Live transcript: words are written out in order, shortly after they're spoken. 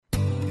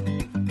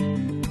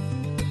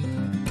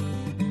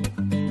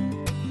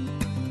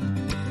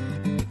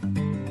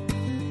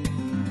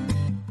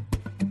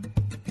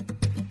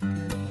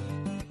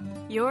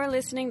You're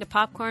listening to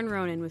Popcorn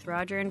Ronin with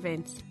Roger and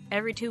Vince.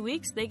 Every 2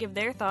 weeks, they give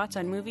their thoughts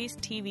on movies,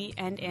 TV,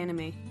 and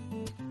anime.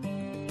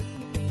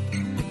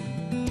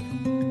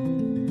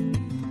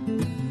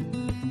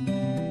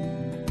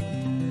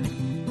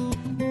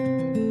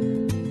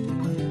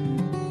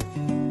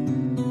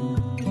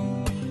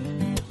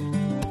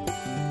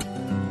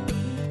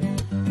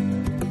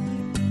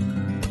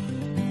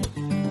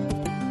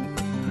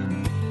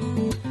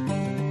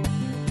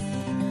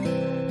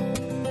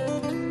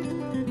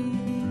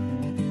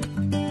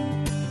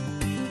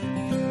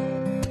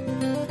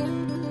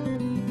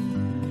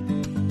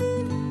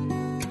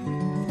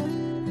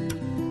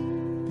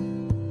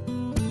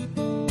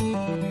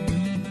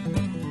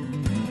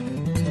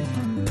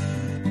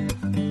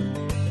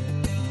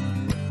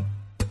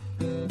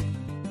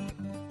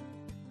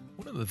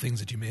 Things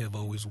that you may have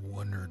always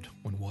wondered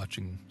when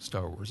watching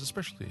Star Wars,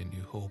 especially A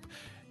New Hope,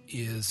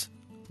 is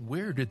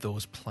where did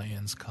those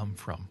plans come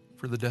from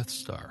for the Death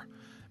Star?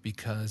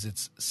 Because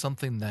it's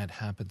something that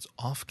happens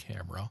off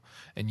camera,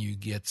 and you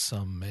get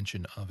some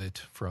mention of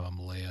it from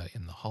Leia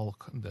in the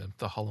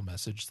holo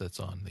message that's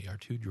on the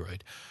R2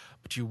 droid.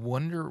 But you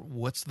wonder,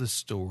 what's the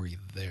story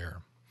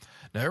there?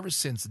 Now, ever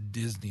since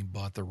Disney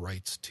bought the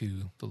rights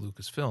to the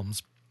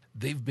Lucasfilms,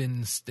 they've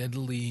been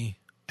steadily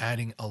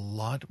adding a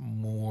lot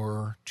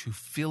more to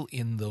fill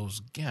in those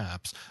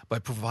gaps by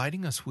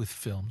providing us with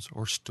films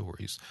or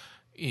stories,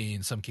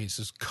 in some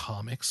cases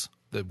comics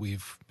that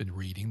we've been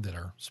reading that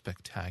are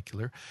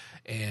spectacular,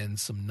 and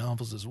some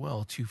novels as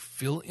well, to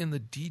fill in the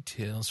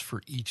details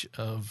for each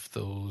of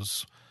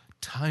those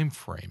time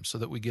frames so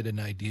that we get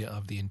an idea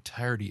of the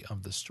entirety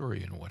of the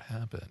story and what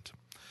happened.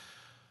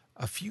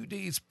 A few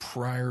days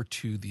prior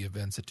to the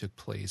events that took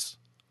place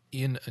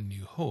in A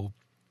New Hope,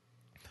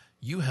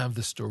 you have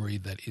the story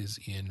that is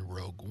in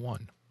Rogue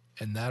One.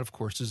 And that, of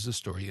course, is the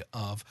story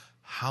of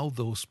how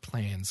those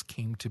plans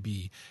came to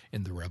be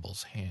in the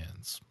Rebels'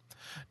 hands.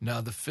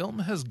 Now, the film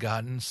has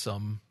gotten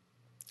some,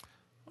 I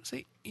want to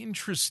say,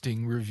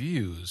 interesting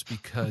reviews,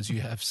 because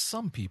you have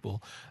some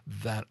people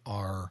that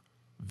are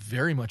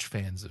very much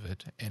fans of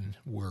it and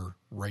were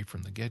right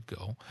from the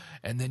get-go.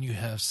 And then you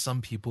have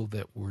some people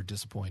that were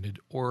disappointed,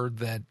 or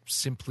that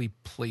simply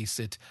place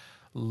it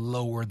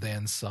lower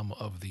than some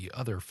of the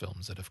other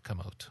films that have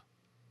come out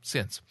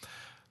since.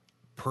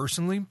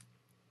 Personally,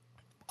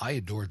 I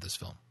adored this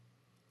film.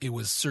 It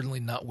was certainly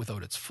not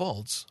without its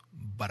faults,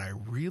 but I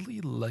really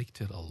liked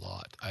it a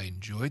lot. I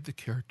enjoyed the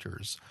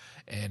characters,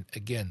 and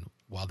again,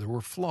 while there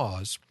were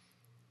flaws,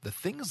 the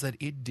things that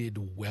it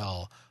did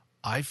well,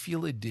 I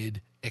feel it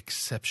did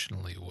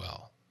exceptionally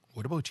well.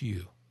 What about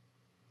you?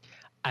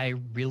 I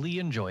really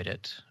enjoyed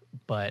it,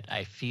 but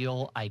I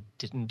feel I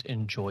didn't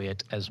enjoy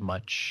it as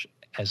much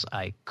as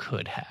I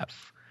could have.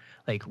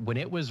 Like, when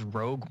it was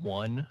Rogue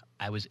One,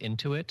 I was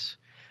into it,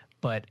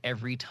 but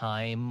every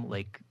time,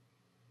 like,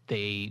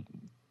 they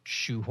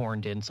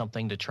shoehorned in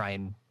something to try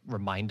and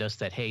remind us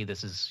that, hey,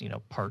 this is,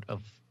 part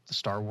of the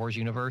Star Wars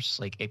universe,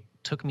 like, it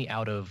took me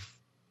out of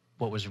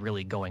what was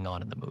really going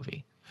on in the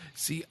movie.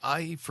 See,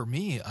 for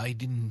me, I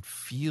didn't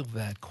feel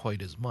that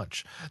quite as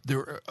much.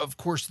 Of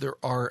course, there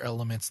are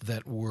elements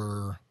that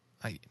were,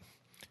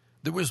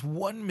 there was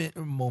one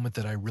moment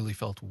that I really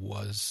felt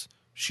was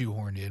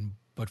shoehorned in,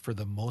 but for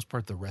the most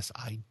part, the rest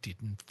I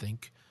didn't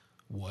think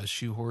was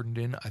shoehorned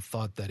in. I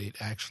thought that it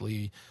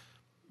actually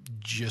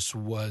just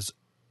was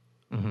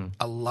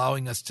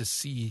allowing us to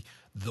see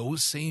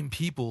those same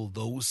people,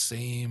 those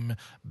same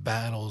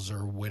battles,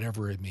 or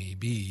whatever it may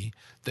be,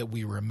 that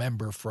we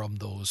remember from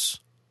the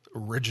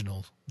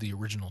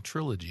original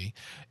trilogy,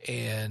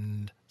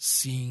 and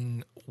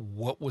seeing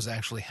what was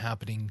actually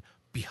happening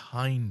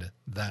behind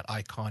that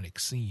iconic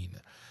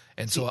scene.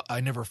 And so I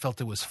never felt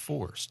it was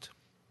forced.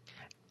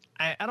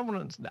 I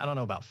don't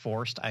know about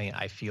forced.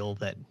 I feel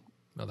that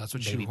that's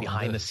what maybe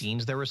behind the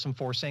scenes there was some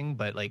forcing,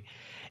 but like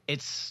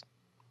it's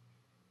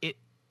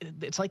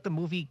like the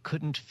movie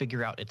couldn't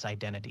figure out its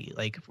identity.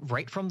 Like,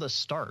 right from the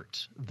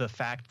start, the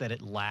fact that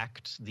it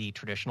lacked the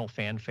traditional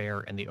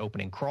fanfare and the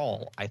opening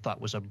crawl, I thought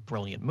was a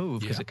brilliant move,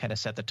 because it kind of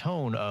set the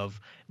tone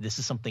of this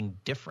is something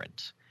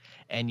different.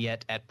 And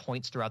yet at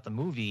points throughout the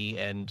movie,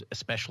 and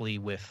especially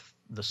with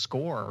the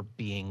score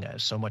being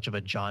so much of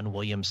a John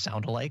Williams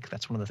sound-alike,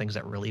 that's one of the things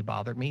that really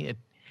bothered me.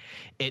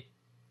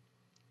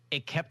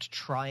 It kept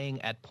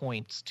trying at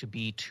points to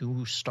be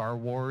too Star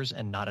Wars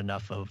and not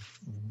enough of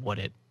what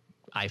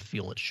I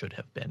feel it should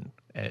have been,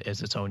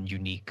 as its own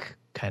unique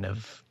kind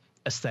of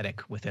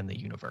aesthetic within the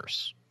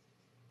universe.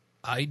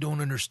 I don't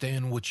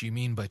understand what you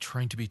mean by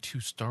trying to be too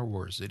Star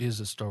Wars. It is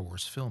a Star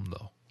Wars film,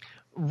 though.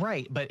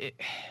 Right, but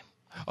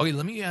Okay,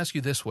 let me ask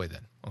you this way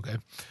then, okay?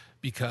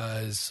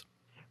 Because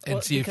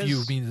if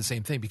you mean the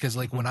same thing. Because,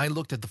 like, when I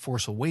looked at The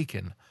Force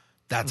Awakens,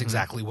 that's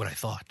exactly what I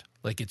thought.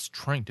 Like, it's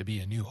trying to be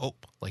A New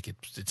Hope. Like,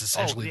 it's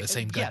essentially the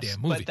same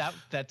goddamn movie. But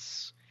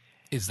that's...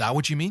 Is that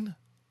what you mean?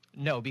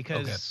 No,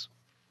 because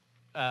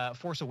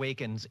Force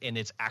Awakens in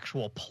its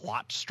actual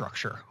plot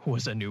structure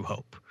was A New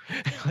Hope.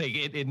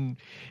 Like,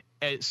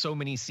 so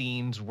many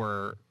scenes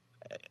were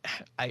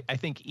I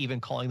think even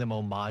calling them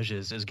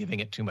homages is giving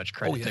it too much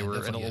credit. yeah, they were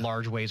in definitely,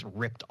 large ways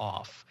ripped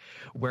off.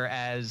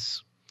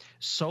 Whereas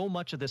so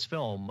much of this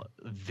film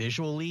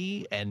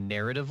visually and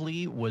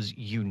narratively was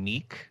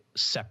unique,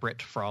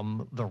 separate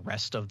from the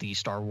rest of the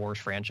Star Wars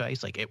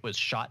franchise. Like, it was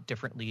shot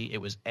differently, it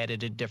was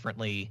edited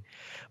differently,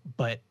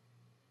 but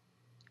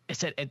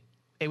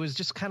it was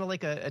just kind of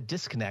like a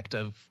disconnect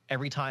of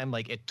every time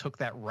like it took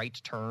that right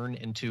turn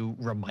into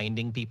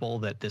reminding people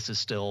that this is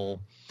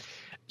still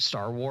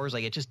Star Wars.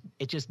 Like,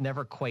 it just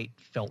never quite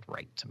felt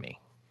right to me.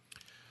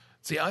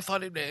 See, I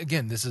thought it,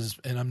 again, this is,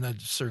 and I'm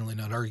certainly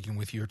not arguing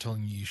with you or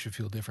telling you should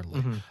feel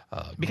differently.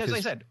 Because like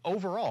I said,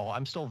 overall,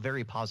 I'm still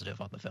very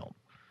positive on the film.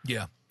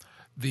 Yeah.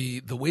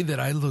 The way that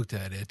I looked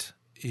at it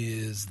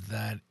is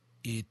that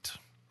it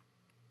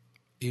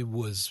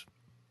was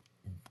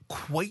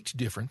quite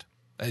different,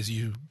 as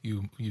you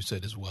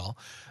said as well.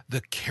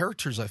 The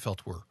characters I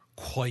felt were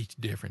quite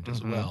different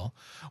as well,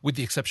 with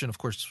the exception, of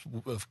course,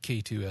 of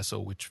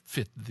K2SO, which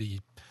fit the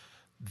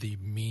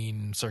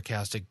mean,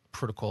 sarcastic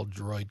protocol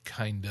droid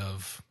kind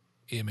of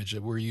image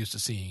that we're used to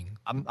seeing.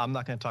 I'm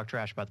not going to talk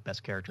trash about the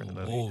best character in the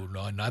movie. Oh,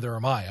 no, neither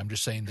am I. I'm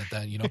just saying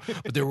that you know,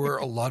 but there were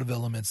a lot of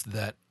elements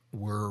that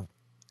were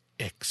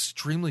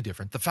extremely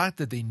different. The fact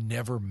that they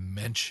never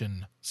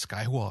mention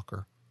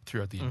Skywalker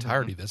throughout the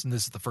entirety of this, and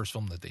this is the first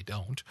film that they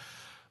don't.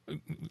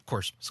 Of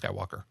course,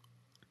 Skywalker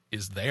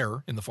is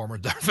there in the form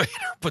of Darth Vader,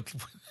 but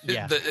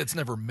it's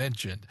never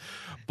mentioned.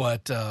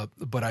 But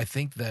I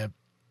think that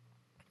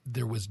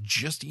there was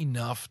just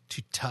enough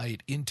to tie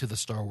it into the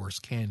Star Wars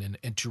canon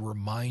and to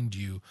remind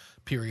you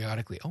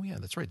periodically, oh yeah,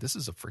 that's right, this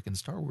is a freaking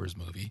Star Wars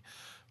movie,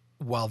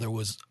 while there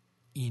was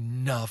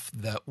enough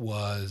that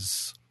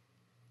was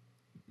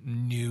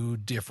new,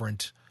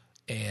 different,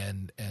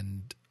 and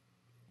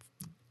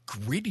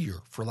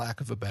grittier, for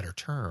lack of a better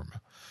term.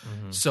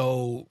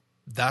 So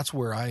that's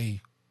where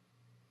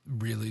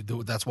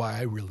that's why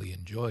I really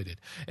enjoyed it.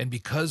 And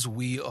because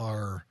we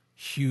are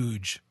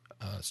huge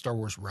Star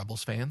Wars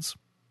Rebels fans,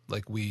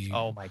 like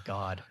oh my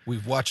God,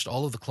 we've watched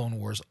all of the Clone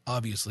Wars,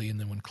 obviously, and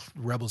then when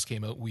Rebels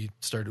came out, we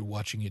started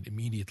watching it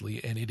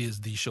immediately, and it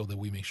is the show that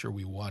we make sure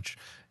we watch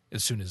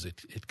as soon as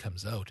it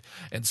comes out.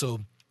 And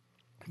so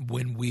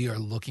when we are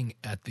looking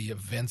at the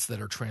events that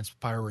are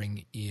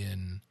transpiring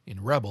in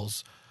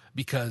Rebels,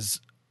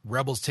 because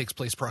Rebels takes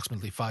place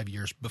approximately 5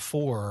 years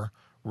before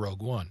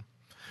Rogue One,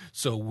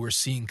 so we're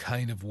seeing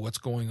kind of what's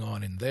going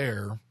on in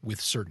there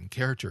with certain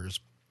characters,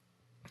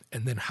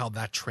 and then how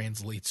that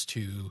translates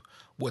to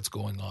what's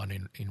going on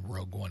in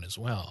Rogue One as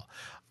well.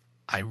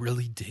 I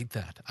really dig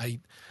that.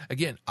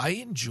 I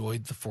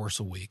enjoyed The Force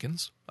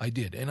Awakens. I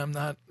did.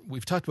 And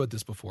we've talked about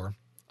this before,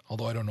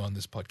 although I don't know on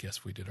this podcast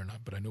if we did or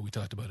not, but I know we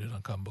talked about it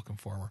on Comic Book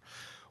Informer,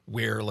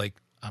 where like,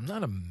 I'm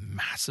not a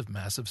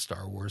massive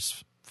Star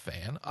Wars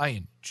fan. I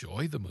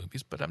enjoy the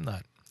movies, but I'm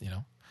not,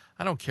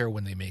 I don't care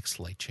when they make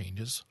slight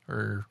changes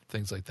or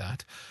things like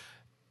that.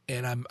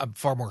 And I'm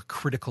far more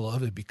critical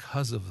of it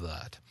because of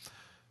that.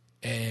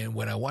 And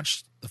when I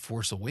watched The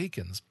Force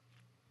Awakens,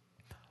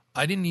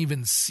 I didn't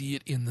even see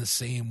it in the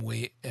same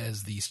way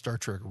as the Star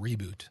Trek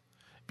reboot,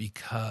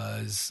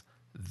 because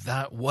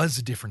that was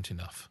different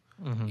enough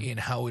in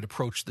how it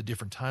approached the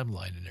different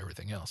timeline and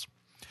everything else.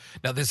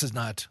 Now, this is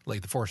not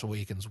like The Force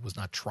Awakens was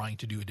not trying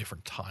to do a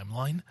different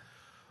timeline,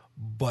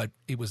 but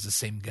it was the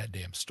same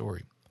goddamn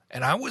story.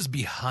 And I was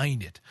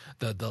behind it.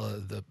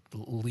 The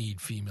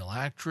lead female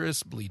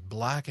actress, lead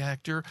black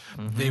actor,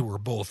 they were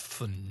both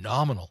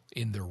phenomenal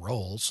in their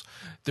roles.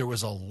 There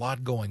was a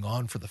lot going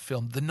on for the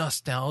film. The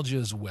nostalgia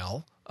as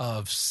well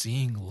of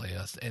seeing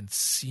Leia and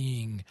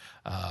seeing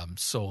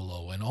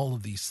Solo and all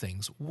of these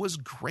things was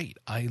great.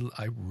 I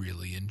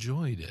really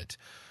enjoyed it.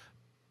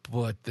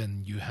 But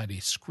then you had a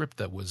script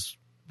that was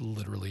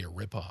literally a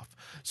ripoff.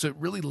 So it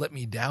really let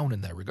me down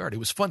in that regard. It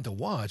was fun to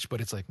watch, but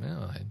it's like,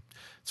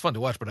 it's fun to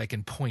watch, but I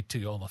can point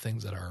to all the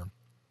things that are,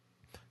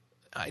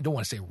 I don't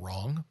want to say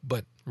wrong,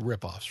 but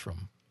ripoffs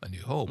from A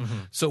New Hope.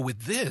 So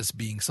with this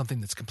being something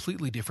that's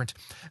completely different,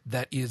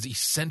 that is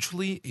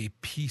essentially a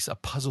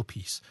puzzle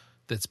piece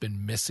that's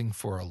been missing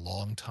for a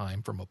long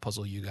time from a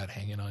puzzle you got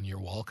hanging on your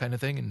wall kind of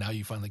thing, and now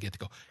you finally get to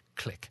go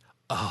click.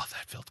 Oh,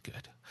 that felt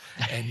good.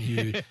 And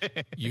you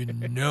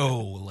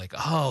like,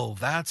 oh,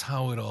 that's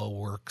how it all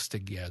works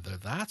together.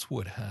 That's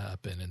what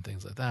happened and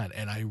things like that.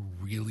 And I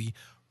really,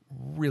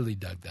 really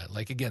dug that.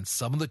 Like, again,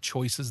 some of the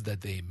choices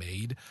that they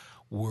made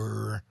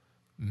were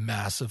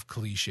massive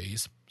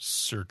cliches,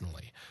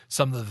 certainly.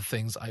 Some of the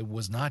things I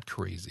was not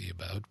crazy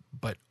about,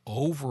 but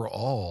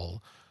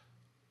overall,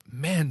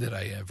 man, did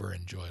I ever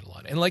enjoy it a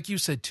lot. And like you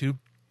said, too,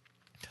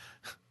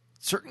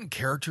 certain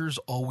characters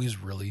always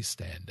really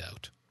stand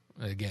out.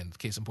 Again,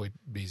 case in point,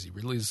 Maisie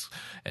Ridley's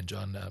and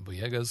John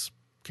Boyega's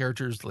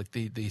characters, like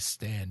they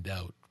stand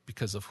out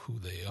because of who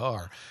they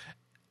are.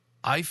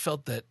 I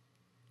felt that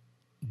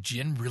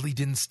Jyn really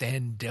didn't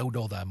stand out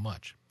all that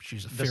much.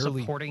 She's the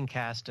supporting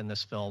cast in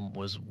this film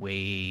was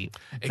way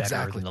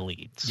better than the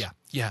leads.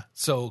 Yeah.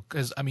 So,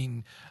 because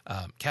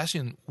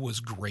Cassian was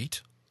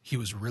great He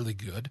was really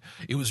good.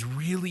 It was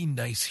really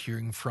nice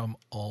hearing from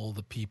all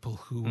the people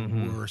who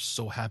were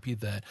so happy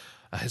that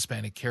a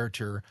Hispanic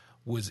character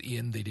was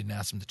in. They didn't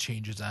ask him to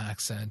change his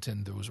accent,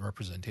 and there was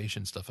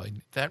representation stuff.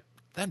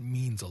 That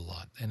means a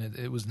lot, and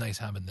it was nice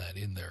having that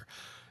in there.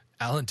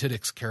 Alan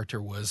Tudyk's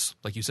character was,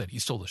 like you said, he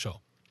stole the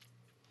show.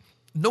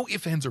 No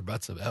ifs, ands, or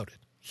buts about it.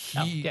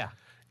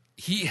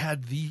 He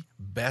had the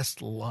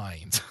best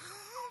lines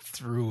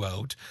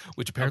throughout,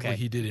 which apparently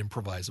he did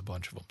improvise a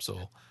bunch of them.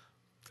 So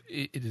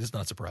it is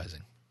not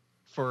surprising.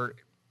 For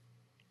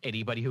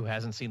anybody who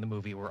hasn't seen the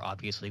movie, we're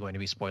obviously going to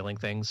be spoiling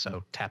things,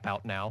 so tap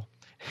out now.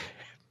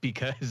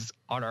 Because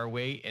on our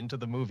way into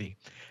the movie,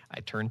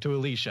 I turned to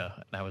Alicia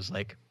and I was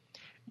like,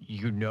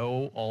 you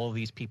know, all of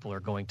these people are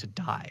going to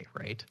die,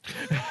 right?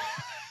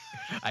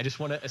 I just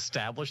want to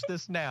establish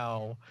this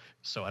now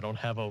so I don't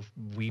have a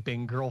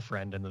weeping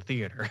girlfriend in the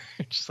theater.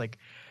 Just like,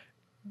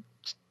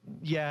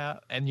 yeah.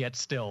 And yet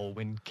still,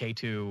 when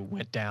K2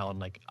 went down,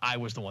 like, I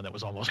was the one that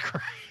was almost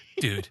crying.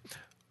 Dude,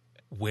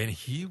 when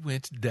he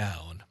went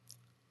down,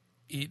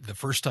 the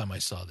first time I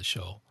saw the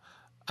show,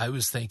 I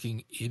was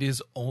thinking it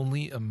is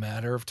only a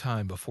matter of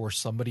time before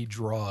somebody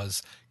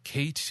draws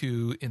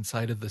K2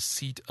 inside of the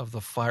seat of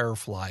the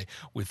Firefly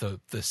with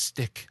the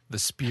stick, the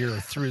spear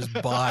through his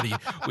body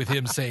with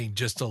him saying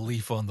just a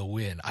leaf on the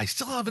wind. I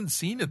still haven't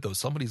seen it, though.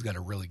 Somebody's got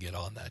to really get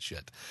on that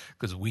shit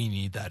because we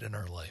need that in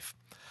our life.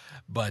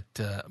 But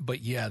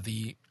yeah,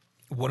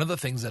 one of the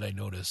things that I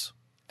notice,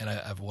 and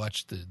I've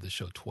watched the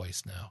show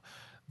twice now,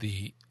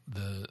 the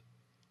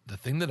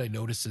thing that I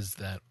noticed is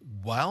that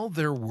while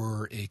there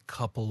were a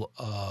couple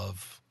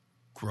of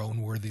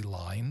groan-worthy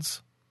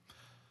lines,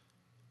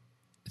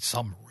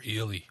 some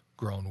really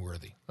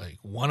groan-worthy. Like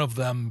one of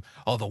them,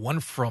 the one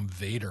from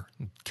Vader,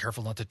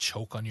 careful not to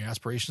choke on your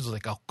aspirations.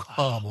 Like, oh,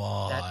 come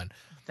on.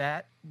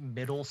 That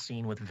middle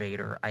scene with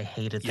Vader, I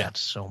hated that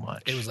so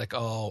much. It was like,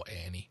 oh,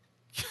 Annie.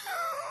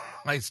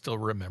 I still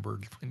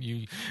remembered when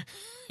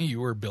you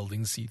were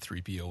building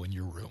C-3PO in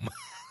your room.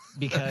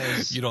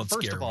 Because you don't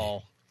first scare of all,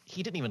 me.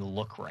 He didn't even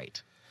look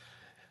right.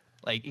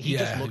 Like, he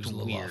just looked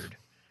weird. Off.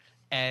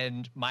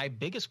 And my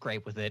biggest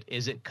gripe with it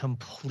is it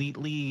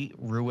completely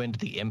ruined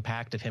the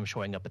impact of him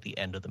showing up at the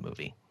end of the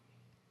movie.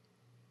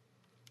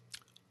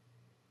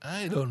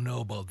 I don't know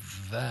about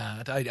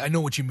that. I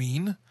know what you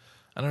mean.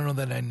 I don't know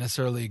that I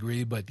necessarily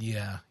agree, but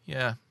yeah.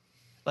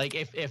 Like,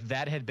 if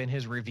that had been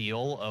his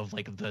reveal of,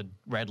 like, the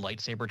red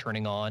lightsaber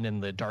turning on in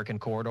the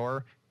darkened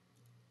corridor,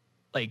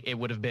 like, it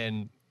would have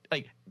been,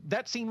 like,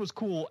 that scene was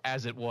cool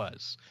as it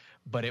was,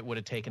 but it would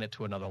have taken it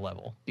to another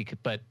level.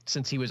 But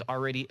since he was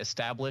already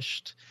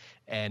established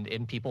and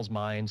in people's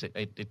minds,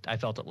 I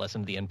felt it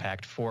lessened the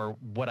impact for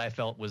what I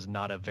felt was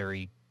not a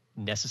very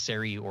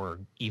necessary or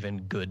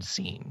even good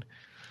scene.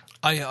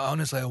 I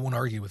won't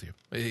argue with you.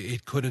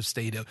 It could have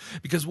stayed out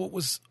because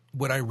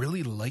what I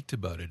really liked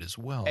about it as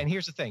well. And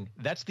here's the thing.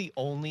 That's the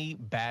only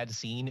bad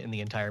scene in the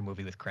entire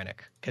movie with Krennic,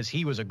 because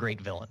he was a great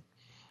villain.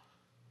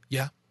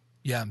 Yeah.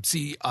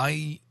 See,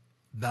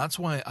 that's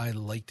why I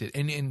liked it.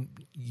 And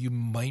you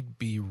might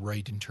be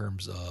right in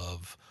terms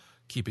of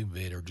keeping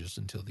Vader just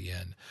until the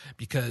end,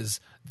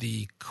 because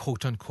the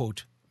quote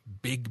unquote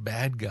big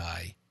bad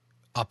guy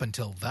up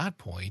until that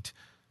point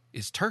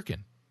is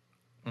Tarkin.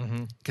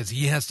 Because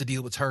he has to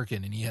deal with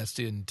Tarkin,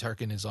 and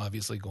Tarkin is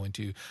obviously going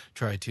to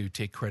try to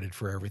take credit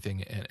for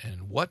everything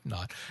and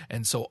whatnot.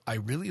 And so I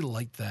really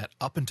liked that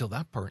up until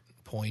that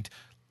point,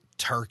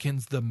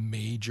 Tarkin's the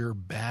major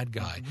bad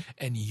guy.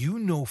 And you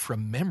know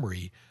from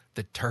memory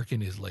that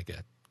Tarkin is like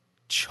a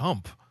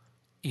chump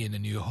in A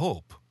New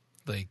Hope.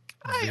 Like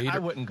Vader, I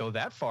wouldn't go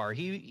that far.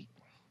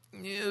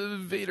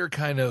 Vader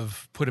kind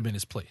of put him in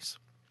his place.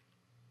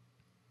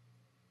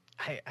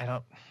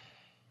 I'd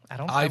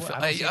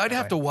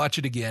have to watch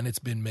it again. It's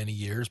been many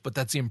years, but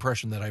that's the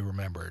impression that I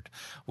remembered.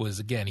 Was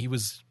again, he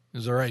was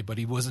all right, but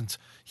he wasn't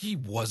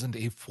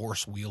a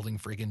force wielding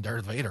freaking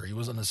Darth Vader. He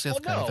wasn't a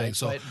Sith kind of thing.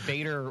 So, but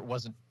Vader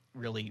wasn't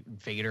really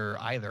Vader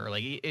either.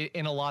 Like,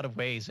 in a lot of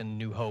ways, in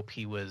New Hope,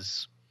 he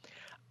was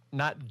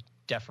not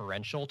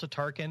deferential to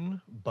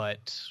Tarkin,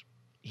 but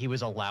he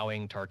was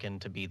allowing Tarkin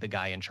to be the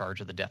guy in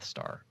charge of the Death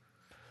Star.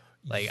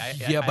 Like,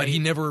 but he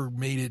never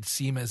made it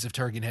seem as if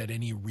Tarkin had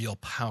any real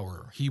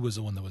power. He was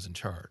the one that was in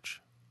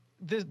charge.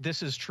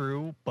 This is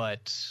true,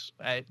 but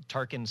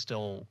Tarkin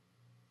still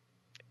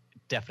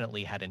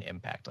definitely had an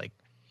impact. Like,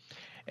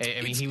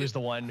 I mean, he was the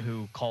one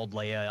who called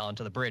Leia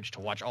onto the bridge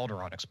to watch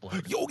Alderaan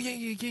explode. Oh,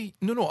 yeah.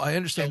 No, I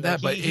understand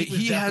that, but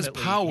he has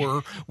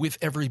power with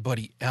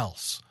everybody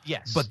else.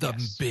 Yes. But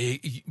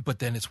but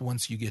then it's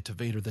once you get to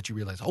Vader that you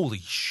realize, holy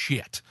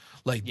shit,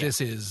 like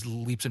this is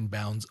leaps and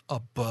bounds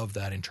above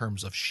that in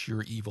terms of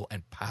sheer evil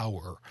and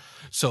power.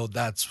 So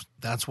that's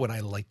what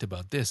I liked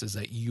about this, is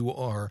that you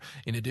are,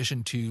 in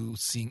addition to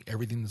seeing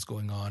everything that's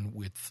going on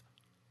with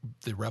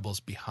the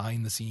rebels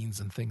behind the scenes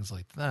and things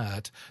like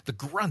that, the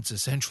grunts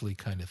essentially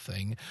kind of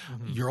thing,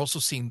 you're also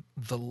seeing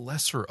the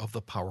lesser of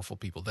the powerful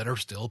people that are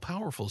still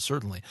powerful,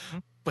 certainly,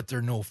 but they're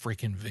no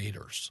freaking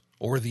Vaders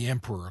or the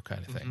Emperor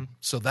kind of thing.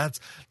 So that's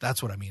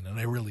what I mean, and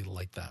I really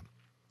like that.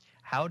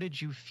 how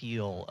did you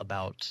feel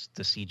about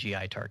the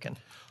CGI Tarkin?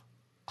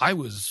 I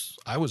was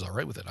all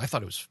right with it. I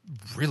thought it was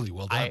really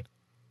well done.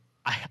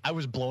 I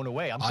was blown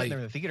away. I'm sitting there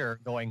in the theater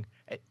going,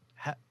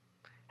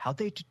 how'd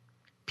they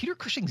Peter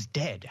Cushing's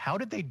dead. How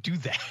did they do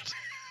that?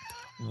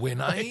 When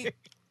I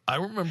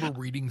remember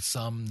reading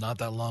some not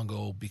that long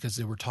ago, because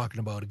they were talking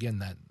about, again,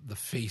 that the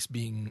face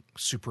being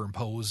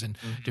superimposed and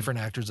different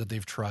actors that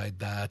they've tried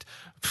that.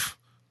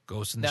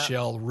 Ghost in the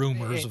Shell,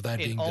 rumors of that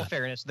being done. In all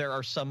fairness, there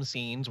are some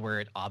scenes where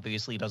it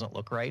obviously doesn't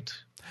look right.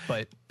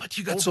 But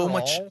you got so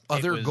much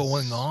other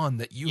going on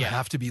that you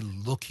have to be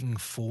looking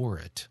for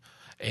it.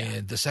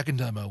 And the second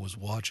time I was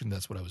watching,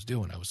 that's what I was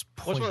doing. I was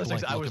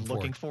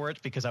looking for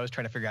it because I was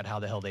trying to figure out how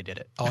the hell they did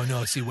it. Oh,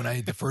 no. See,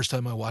 the first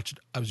time I watched it,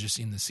 I was just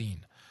seeing the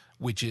scene,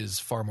 which is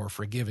far more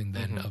forgiving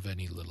than of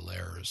any little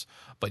errors.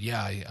 But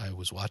yeah, I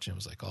was watching. I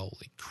was like,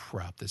 holy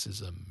crap, this is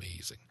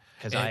amazing.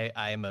 Because I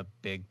am a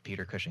big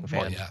Peter Cushing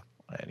fan. Well, yeah.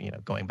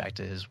 Going back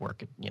to his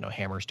work at,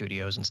 Hammer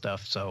Studios and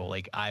stuff. So,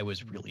 like, I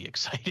was really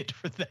excited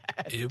for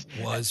that. It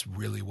was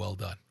really well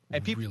done.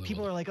 And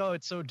people are like, oh,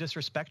 it's so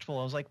disrespectful.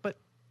 I was like, but,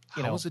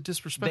 how was it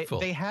disrespectful?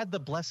 They had the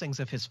blessings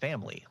of his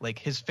family. Like,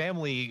 his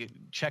family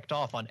checked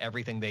off on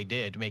everything they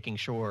did, making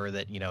sure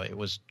that, it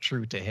was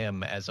true to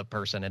him as a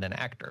person and an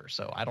actor.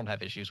 So I don't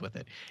have issues with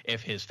it.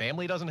 If his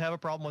family doesn't have a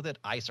problem with it,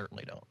 I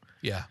certainly don't.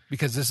 Yeah,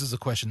 because this is a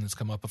question that's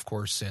come up, of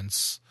course,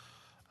 since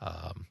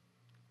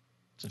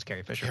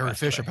Carrie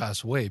Fisher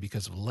passed away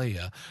because of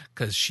Leia,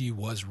 because she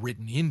was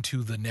written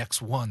into the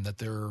next one that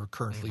they're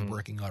currently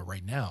working on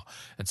right now.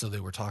 And so they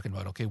were talking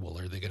about, okay, well,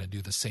 are they going to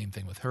do the same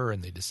thing with her?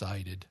 And they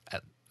decided,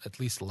 at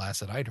least the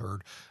last that I'd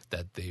heard,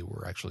 that they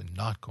were actually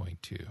not going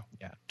to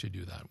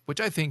do that,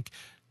 which I think,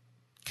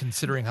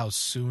 considering how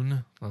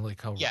soon,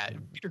 like how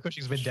Peter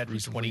Cushing's been dead for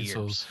 20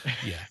 years. So,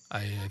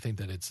 I think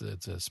that it's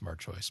a smart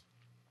choice.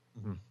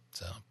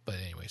 So, but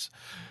anyways,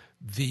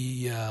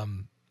 the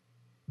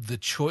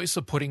choice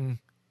of putting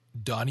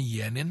Donnie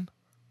Yen in.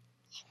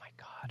 Oh my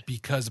God!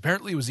 Because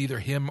apparently it was either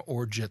him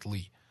or Jet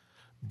Li,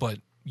 but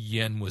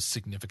Yen was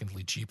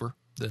significantly cheaper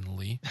than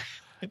Li.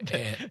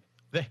 And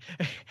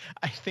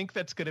I think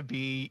that's going to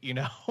be,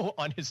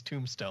 on his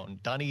tombstone,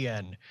 Donnie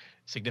Yen,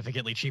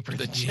 significantly cheaper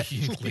than Jet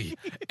Li,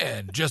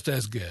 and just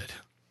as good.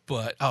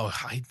 But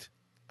I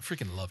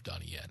freaking love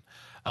Donnie Yen.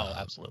 Oh,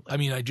 absolutely. I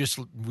mean,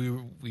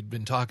 we'd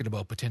been talking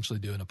about potentially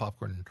doing a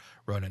Popcorn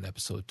Ronin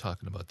episode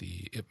talking about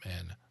the Ip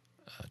Man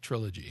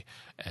trilogy,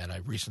 and I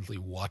recently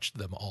watched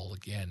them all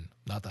again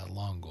not that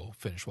long ago,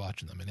 finished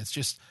watching them, and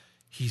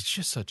he's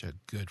just such a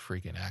good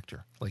freaking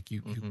actor. Like,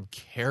 you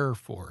care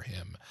for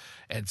him.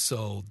 And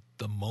so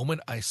the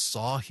moment I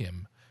saw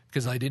him,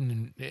 because I've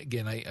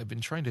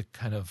been trying to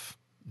kind of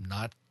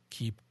not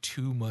keep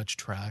too much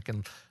track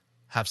and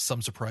have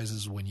some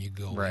surprises when you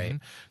go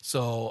in.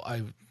 So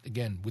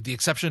with the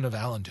exception of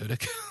Alan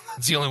Tudyk,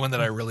 that's the only one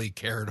that I really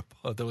cared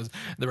about.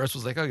 The rest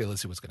was like, okay,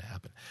 let's see what's going to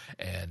happen.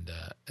 And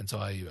so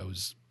I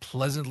was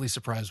pleasantly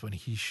surprised when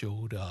he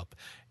showed up,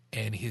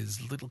 and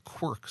his little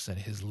quirks and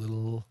his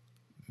little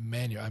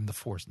manual. I'm the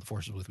Force, and the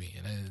Force is with me,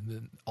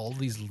 and all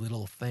these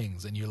little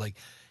things, and you're like,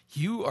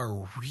 you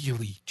are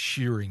really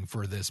cheering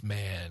for this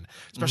man,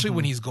 especially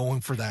when he's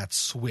going for that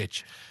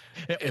switch.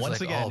 Once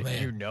again,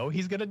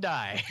 he's going to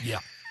die.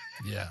 Yeah.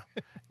 Yeah.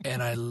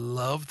 And I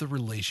love the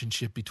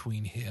relationship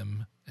between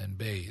him and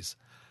Baze.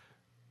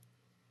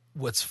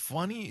 What's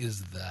funny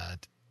is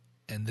that,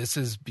 and this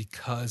is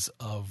because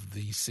of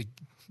the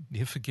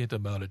significant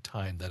amount of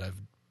time that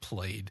I've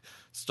played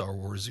Star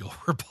Wars The Old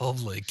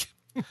Republic,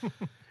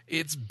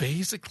 it's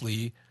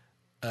basically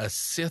a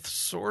Sith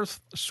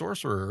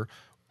sorcerer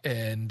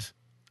and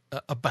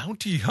a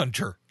bounty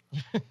hunter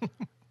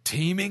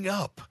teaming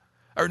up.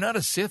 Or not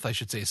a Sith, I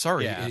should say.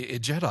 Sorry, a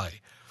Jedi.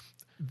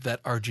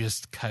 That are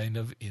just kind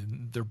of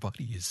in their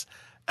buddies.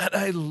 And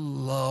I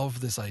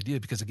love this idea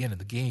because, again, in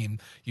the game,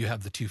 you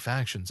have the two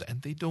factions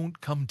and they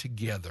don't come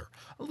together.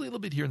 A little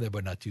bit here and there,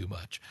 but not too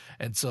much.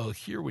 And so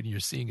here, when you're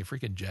seeing a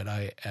freaking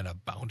Jedi and a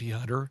bounty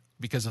hunter,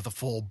 because of the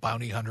full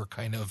bounty hunter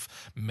kind of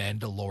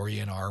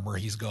Mandalorian armor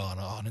he's gone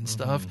on and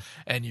stuff,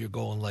 and you're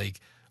going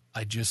like,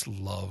 I just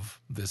love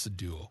this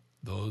duo.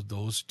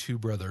 Those two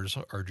brothers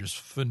are just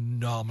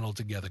phenomenal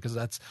together,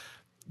 because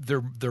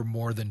they're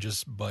more than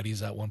just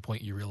buddies. At one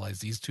point you realize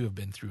these two have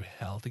been through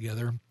hell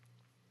together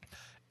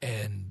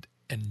and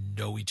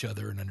know each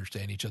other and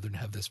understand each other and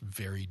have this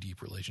very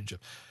deep relationship.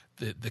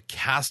 The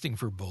casting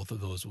for both of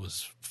those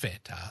was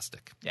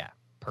fantastic. Yeah,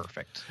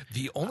 perfect.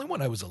 The only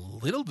one I was a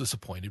little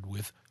disappointed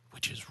with,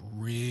 which is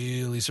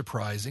really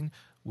surprising,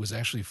 was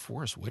actually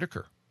Forrest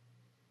Whitaker.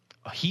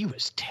 He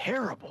was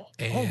terrible.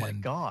 Oh my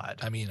God.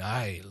 I mean,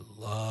 I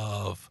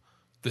love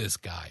this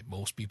guy.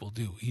 Most people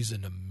do. He's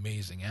an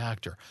amazing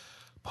actor.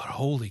 But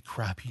holy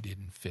crap, he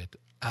didn't fit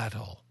at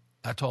all.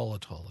 At all.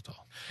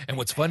 And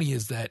what's funny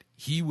is that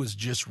he was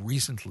just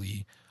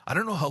recently, I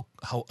don't know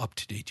how up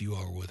to date you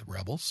are with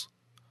Rebels.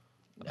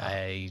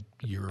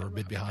 You're a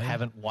bit behind?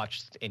 haven't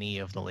watched any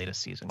of the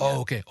latest season Oh, yet.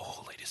 okay.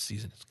 Oh, latest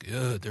season is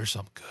good. There's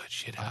some good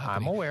shit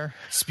happening. I'm aware.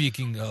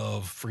 Speaking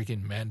of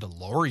freaking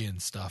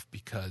Mandalorian stuff,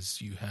 because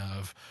you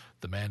have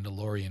the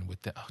Mandalorian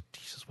with the... Oh,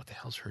 Jesus, what the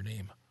hell's her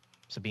name?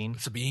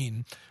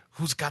 Sabine,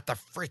 who's got the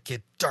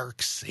freaking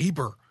dark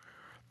saber.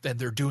 And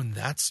they're doing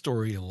that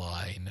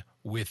storyline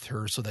with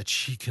her so that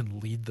she can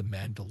lead the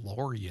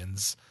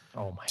Mandalorians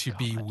to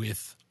be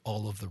with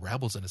all of the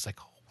rebels. And it's like,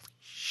 holy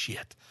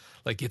shit.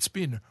 Like, it's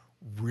been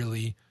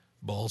really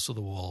balls to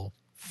the wall,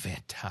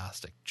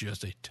 fantastic,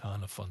 just a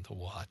ton of fun to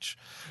watch.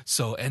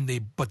 So,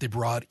 but they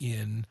brought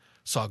in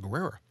Saw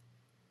Gerrera.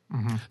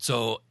 Mm-hmm.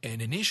 So,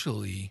 and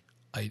initially,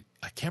 I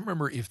can't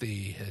remember if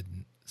they had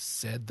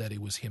said that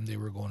it was him they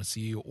were going to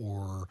see,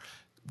 or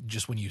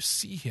just when you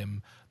see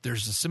him,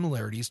 there's the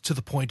similarities to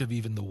the point of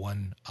even the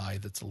one eye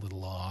that's a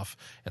little off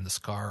and the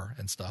scar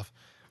and stuff.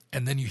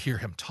 And then you hear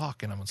him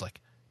talk, and I was like,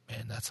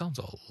 man, that sounds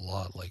a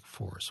lot like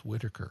Forrest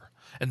Whitaker.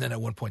 And then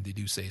at one point they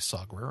do say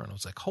Saw Gerrera, and I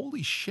was like,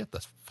 holy shit,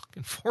 that's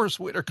fucking Forrest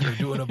Whitaker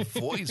doing a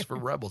voice for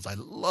Rebels. I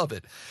love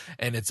it.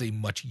 And it's a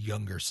much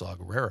younger Saw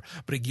Gerrera,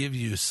 but it gives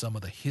you some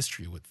of the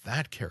history with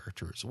that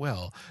character as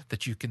well,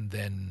 that you can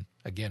then,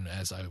 again,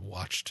 as I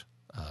watched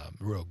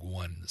Rogue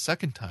One the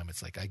second time,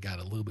 it's like I got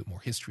a little bit more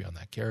history on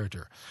that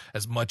character.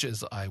 As much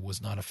as I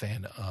was not a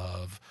fan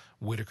of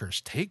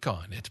Whitaker's take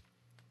on it,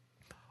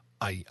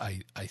 I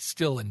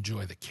still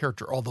enjoy the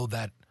character, although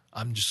that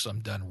I'm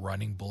done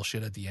running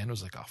bullshit at the end. I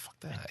was like, oh, fuck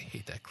that. I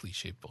hate that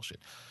cliche bullshit.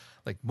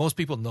 Like, most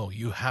people know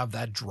you have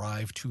that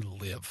drive to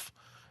live.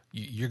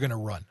 You're going to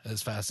run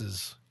as fast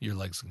as your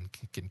legs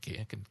can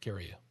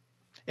carry you.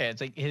 Yeah,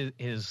 it's like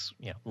his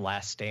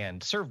last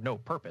stand served no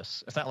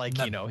purpose. It's not like,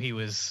 he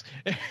was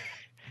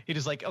he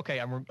just like, okay,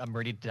 I'm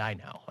ready to die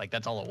now. Like,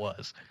 that's all it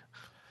was.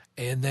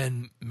 And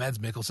then Mads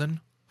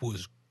Mikkelsen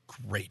was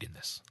great in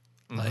this.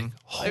 Like,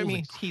 I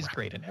mean, he's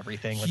great in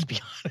everything. Let's be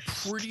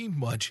honest. Pretty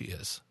much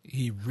is.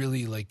 He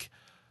really, like,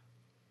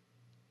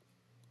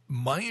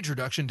 my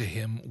introduction to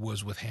him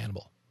was with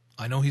Hannibal.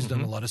 I know he's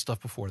done a lot of stuff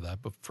before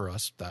that, but for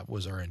us, that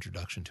was our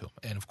introduction to him.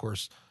 And of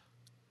course,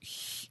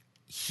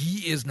 he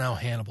is now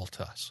Hannibal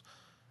to us.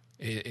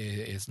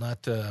 It's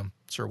not,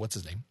 sir, what's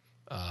his name?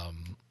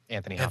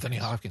 Anthony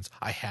Hopkins.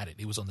 I had it.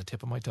 It was on the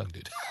tip of my tongue,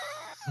 dude.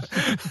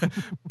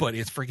 But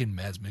it's freaking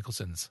Mads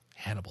Mikkelsen's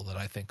Hannibal that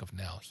I think of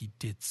now. He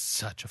did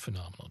such a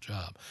phenomenal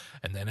job.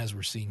 And then as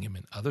we're seeing him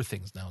in other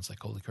things now, it's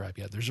like, holy crap,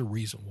 yeah, there's a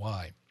reason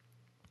why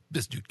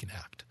this dude can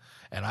act.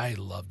 And I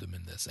loved him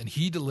in this. And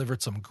he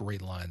delivered some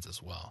great lines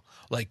as well.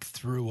 Like,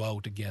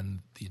 throughout,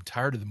 again, the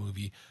entirety of the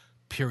movie,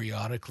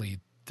 periodically,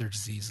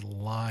 there's these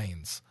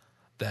lines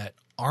that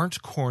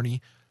aren't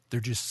corny. They're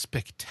just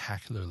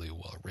spectacularly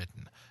well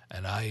written.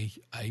 And I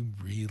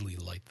really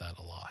like that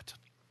a lot.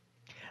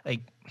 Like,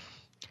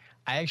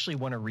 I actually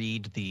want to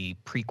read the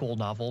prequel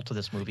novel to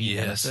this movie,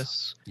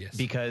 Nemesis,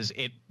 because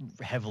it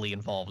heavily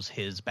involves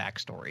his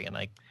backstory.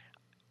 And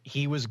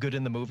he was good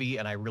in the movie,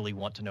 and I really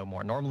want to know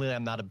more. Normally,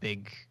 I'm not a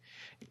big,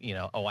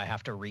 I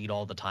have to read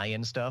all the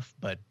tie-in stuff,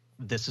 but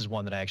this is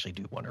one that I actually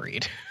do want to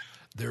read.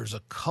 There's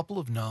a couple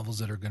of novels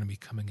that are going to be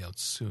coming out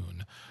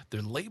soon.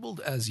 They're labeled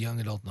as young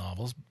adult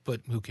novels,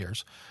 but who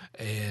cares?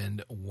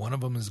 And one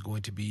of them is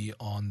going to be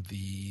on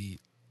the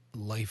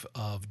life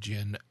of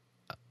Jyn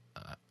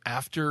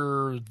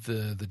after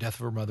the death of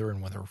her mother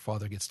and when her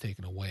father gets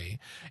taken away,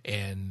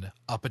 and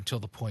up until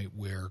the point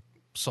where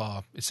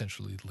Saw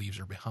essentially leaves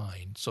her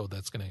behind. So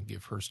that's going to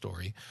give her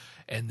story.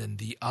 And then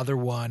the other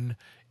one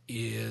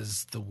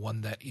is the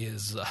one that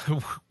is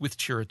with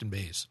Chirrut and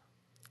Baze.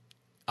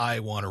 I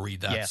want to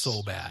read that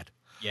so bad.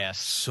 Yes.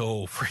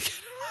 So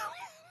freaking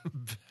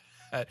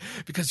bad.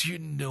 Because you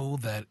know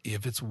that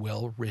if it's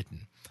well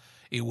written,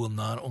 it will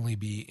not only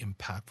be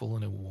impactful,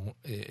 and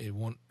it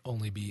won't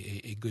only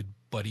be a good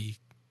buddy,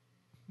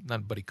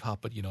 not buddy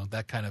cop, but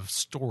that kind of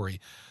story,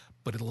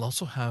 but it'll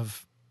also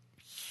have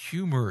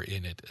humor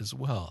in it as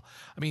well.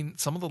 I mean,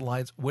 some of the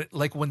lines,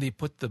 like when they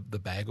put the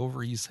bag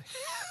over his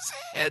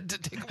head to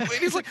take away,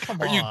 he's like,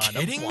 "Are you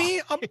kidding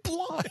me? I'm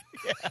blind."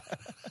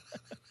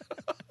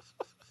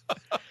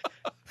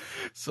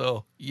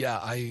 So yeah,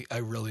 I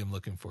really am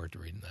looking forward to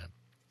reading that.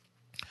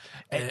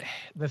 And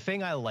the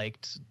thing I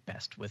liked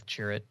best with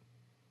Chirrut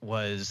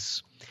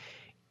was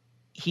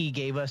he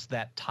gave us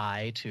that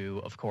tie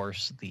to, of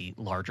course, the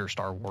larger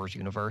Star Wars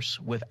universe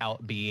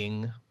without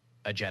being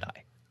a Jedi.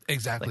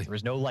 Exactly. Like, there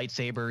was no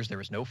lightsabers. There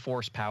was no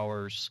force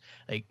powers.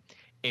 Like,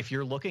 if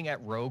you're looking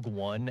at Rogue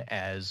One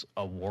as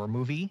a war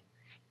movie,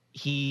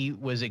 he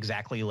was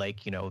exactly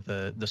like,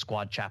 the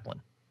squad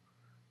chaplain.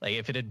 Like,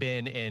 if it had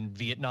been in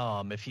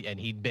Vietnam, and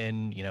he'd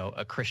been,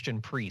 a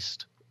Christian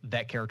priest,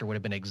 that character would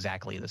have been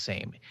exactly the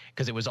same,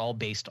 because it was all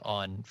based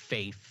on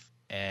faith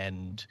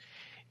and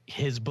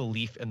his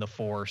belief in the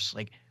Force.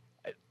 Like,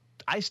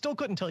 I still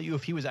couldn't tell you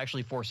if he was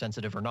actually Force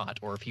sensitive or not,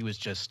 or if he was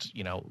just,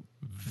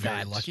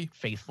 very lucky,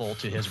 faithful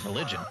to his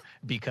religion,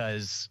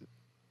 because,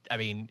 I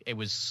mean, it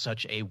was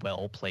such a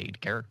well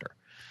played character.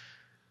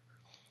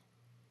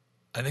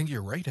 I think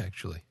you're right,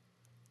 actually.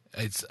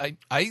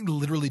 I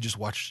literally just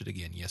watched it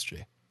again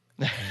yesterday.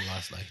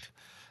 last night,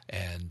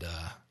 and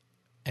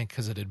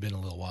because it had been a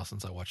little while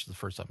since I watched it the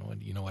first time, I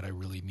went, you know what, I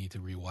really need to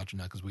rewatch it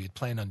now, because we had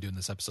planned on doing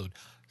this episode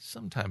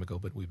some time ago,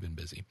 but we've been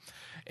busy.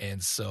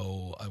 And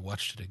so I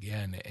watched it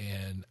again,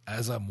 and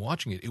as I'm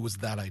watching it, it was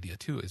that idea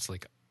too. It's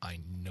like, I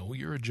know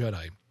you're a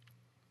Jedi,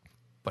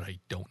 but I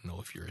don't know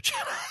if you're a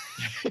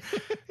Jedi.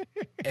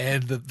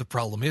 And the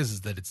problem is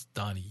that it's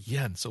Donnie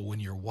Yen. So when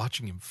you're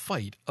watching him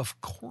fight,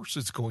 of course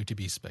it's going to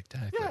be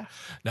spectacular. Yeah.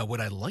 Now,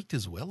 what I liked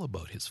as well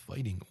about his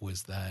fighting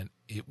was that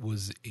it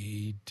was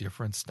a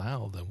different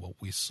style than what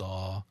we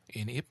saw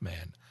in Ip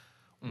Man,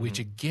 which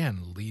again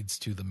leads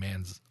to the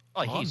man's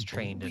He's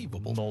trained in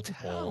unbelievable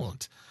multiple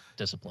talent.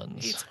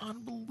 disciplines. It's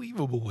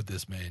unbelievable what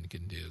this man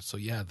can do. So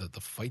yeah,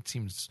 the fight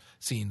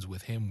scenes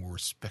with him were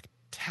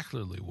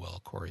spectacularly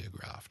well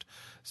choreographed.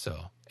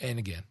 So, and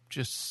again,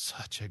 just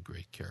such a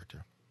great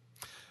character.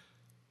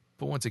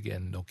 But once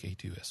again, no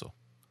K2SO.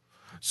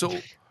 So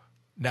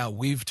now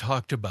we've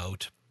talked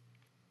about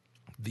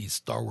these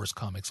Star Wars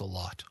comics a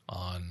lot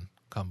on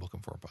Comic Book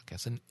Informed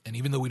Podcast. And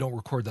even though we don't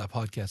record that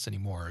podcast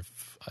anymore,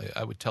 if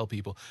I would tell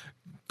people,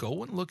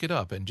 go and look it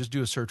up and just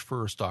do a search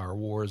for Star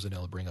Wars, and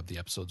it'll bring up the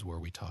episodes where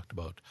we talked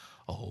about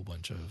a whole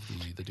bunch of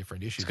the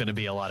different issues. It's going to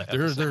be a lot of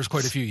episodes. There's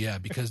quite a few, yeah,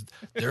 because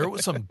there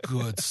was some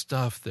good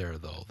stuff there,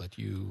 though, that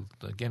you,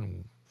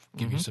 again,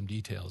 give you some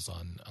details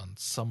on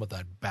some of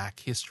that back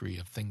history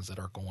of things that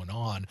are going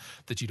on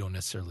that you don't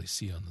necessarily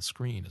see on the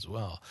screen as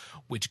well,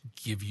 which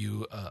give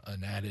you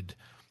an added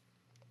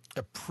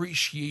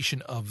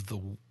appreciation of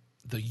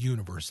the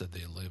universe that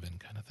they live in,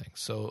 kind of thing.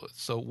 So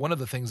one of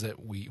the things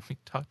that we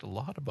talked a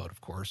lot about,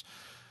 of course,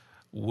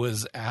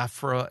 was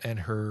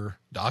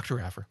Dr.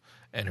 Aphra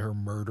and her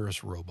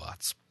murderous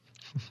robots.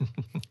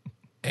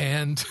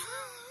 And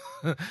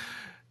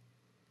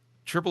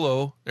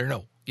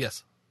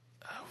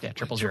Yeah,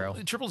 000.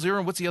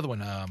 000. What's the other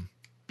one?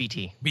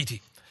 BT.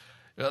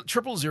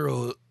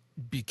 000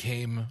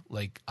 became,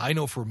 like, I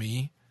know for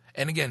me,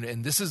 and again,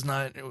 and this is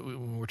not,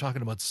 when we're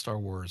talking about Star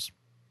Wars,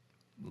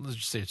 let's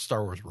just say it's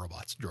Star Wars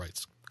robots,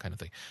 droids, kind of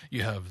thing.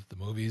 You have the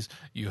movies,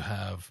 you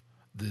have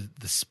the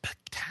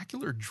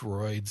spectacular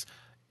droids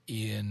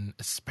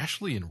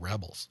especially in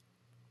Rebels.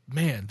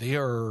 Man, they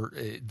are,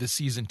 this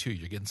season 2,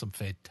 you're getting some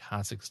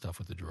fantastic stuff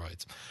with the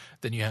droids.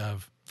 Then you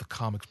have the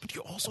comics, but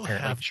you also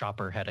Apparently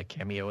Chopper had a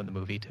cameo in the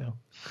movie too.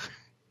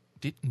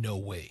 No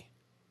way.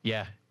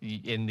 Yeah,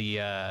 in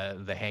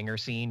the hangar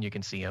scene, you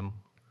can see him.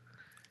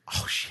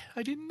 Oh shit!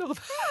 I didn't know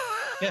that.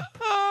 Yeah.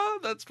 Oh,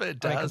 that's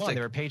fantastic. I mean, come on,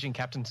 they were paging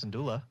Captain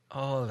Syndulla.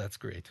 Oh, that's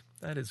great.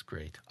 That is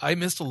great. I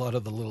missed a lot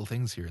of the little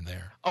things here and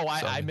there. Oh,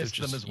 So, I missed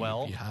them as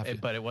well. You have to.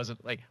 But it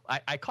wasn't like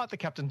I caught the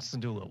Captain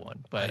Syndulla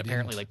one, but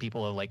apparently like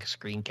people are like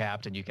screen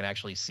capped and you can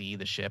actually see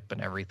the ship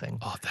and everything.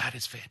 Oh, that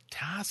is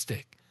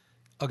fantastic.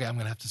 Okay, I'm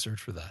gonna have to search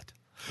for that.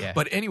 Yeah.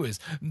 But anyways,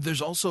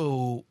 there's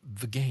also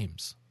the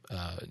games,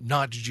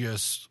 not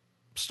just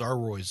Star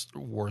Wars: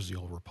 The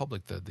Old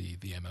Republic, the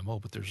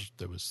MMO, but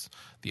there was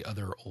the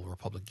other Old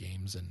Republic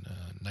games and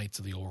Knights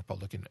of the Old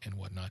Republic and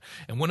whatnot.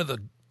 And one of the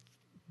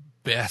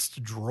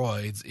best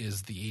droids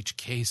is the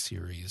HK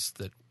series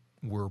that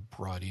were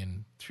brought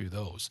in through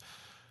those.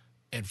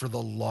 And for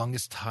the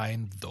longest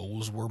time,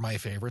 those were my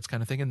favorites,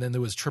 kind of thing. And then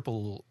there was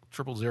 000,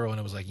 and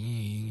it was like,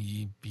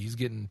 he's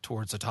getting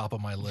towards the top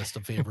of my list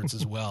of favorites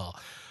as well.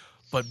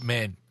 But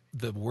man,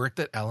 the work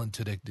that Alan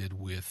Tudyk did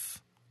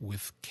with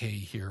K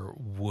here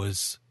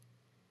was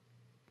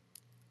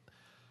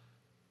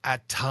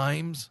at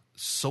times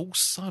so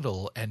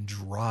subtle and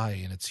dry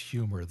in its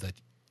humor that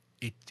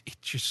it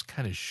just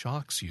kind of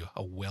shocks you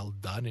how well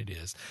done it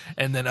is.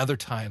 And then other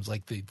times,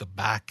 like the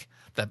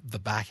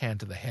backhand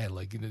to the head,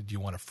 like, do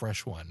you want a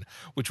fresh one?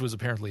 Which was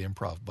apparently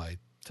improv by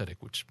Tudyk,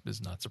 which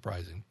is not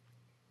surprising.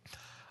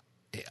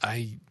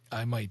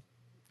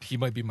 He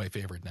might be my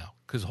favorite now,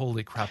 because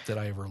holy crap, did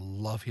I ever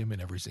love him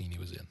in every scene he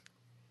was in.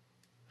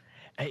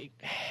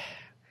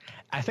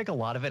 I think a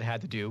lot of it had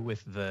to do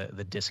with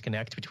the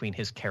disconnect between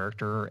his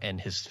character and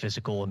his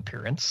physical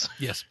appearance.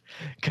 Yes.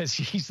 Because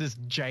he's this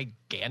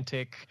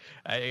gigantic,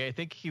 I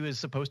think he was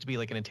supposed to be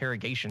like an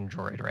interrogation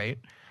droid, right?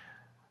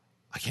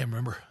 I can't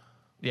remember.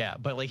 Yeah,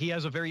 but like he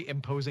has a very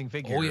imposing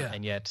figure. Oh, yeah.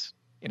 And yet,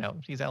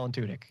 he's Alan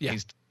Tudyk. Yeah.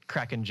 He's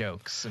cracking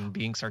jokes and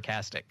being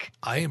sarcastic.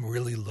 I am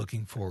really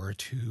looking forward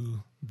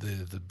to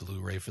the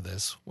Blu-ray for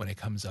this when it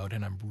comes out,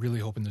 and I'm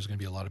really hoping there's going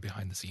to be a lot of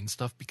behind-the-scenes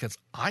stuff, because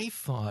I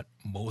thought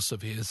most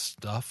of his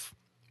stuff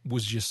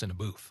was just in a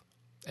booth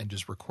and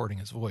just recording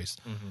his voice.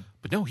 Mm-hmm.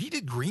 But no, he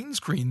did green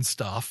screen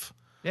stuff.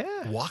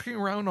 Yeah. Walking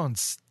around on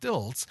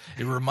stilts.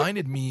 It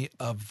reminded me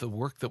of the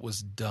work that was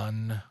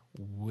done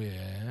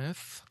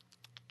with...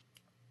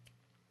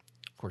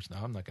 Of course,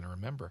 now I'm not going to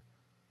remember.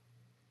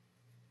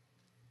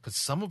 Because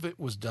some of it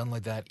was done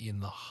like that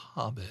in The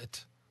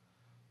Hobbit,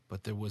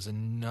 but there was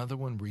another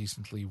one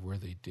recently where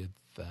they did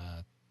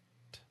that.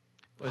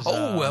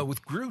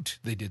 With Groot,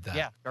 they did that.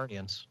 Yeah,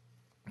 Guardians.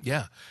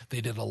 Yeah,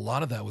 they did a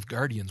lot of that with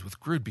Guardians with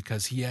Groot,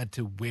 because he had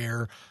to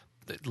wear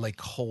like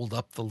hold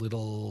up the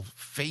little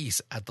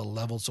face at the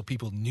level so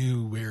people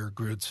knew where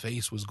Groot's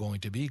face was going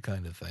to be,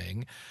 kind of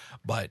thing.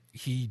 But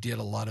he did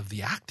a lot of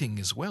the acting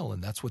as well,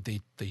 and that's what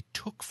they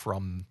took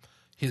from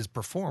his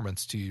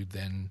performance to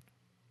then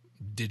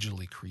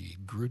digitally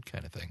create Groot,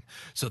 kind of thing.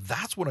 So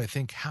that's what I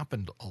think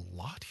happened a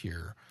lot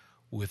here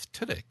with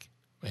Tudyk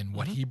and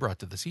what he brought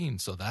to the scene.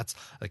 So that's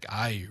like,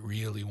 I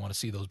really want to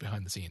see those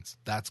behind the scenes.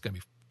 That's going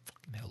to be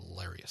fucking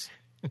hilarious.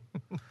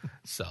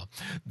 So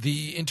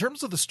in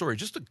terms of the story,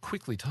 just to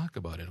quickly talk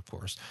about it, of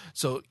course.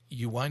 So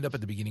you wind up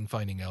at the beginning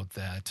finding out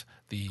that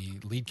the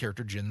lead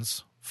character,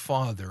 Jin's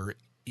father,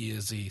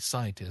 is a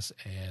scientist,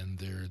 and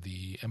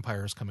the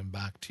Empire is coming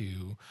back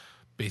to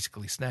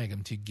basically snag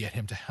him to get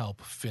him to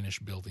help finish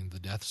building the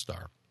Death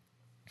Star.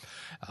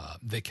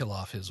 They kill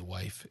off his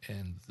wife,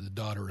 and the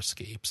daughter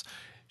escapes.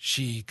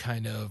 She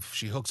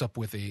hooks up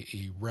with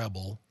a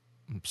rebel,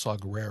 Saw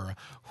Gerrera,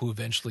 who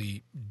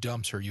eventually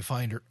dumps her. You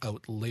find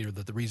out later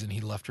that the reason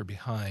he left her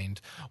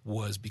behind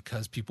was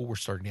because people were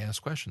starting to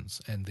ask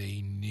questions, and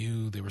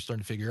they were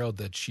starting to figure out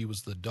that she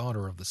was the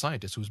daughter of the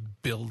scientist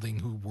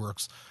who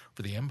works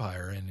for the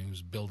Empire and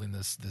who's building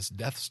this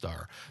Death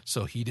Star.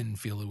 So he didn't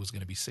feel it was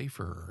going to be safe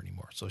for her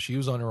anymore. So she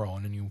was on her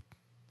own, and you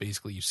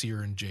see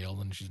her in jail,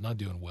 and she's not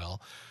doing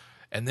well.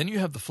 And then you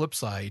have the flip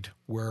side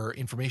where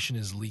information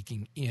is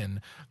leaking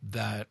in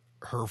that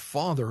her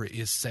father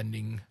is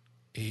sending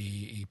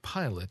a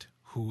pilot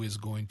who is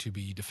going to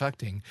be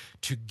defecting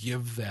to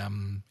give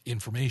them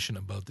information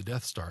about the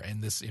Death Star,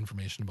 and this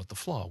information about the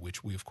flaw,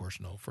 which we of course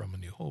know from A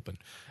New Hope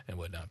and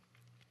whatnot.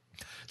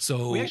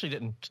 So we actually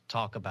didn't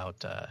talk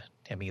about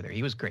him either.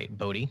 He was great.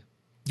 Bodhi.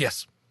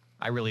 Yes.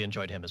 I really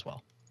enjoyed him as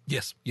well.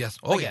 Yes.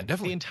 Oh, again, yeah,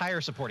 definitely. The entire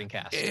supporting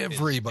cast.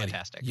 Everybody. Is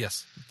fantastic.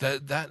 Yes.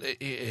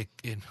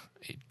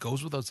 It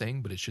goes without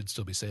saying, but it should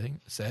still be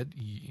said.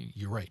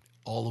 You're right.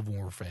 All of them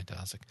were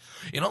fantastic.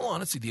 In all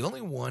honesty, the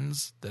only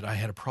ones that I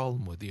had a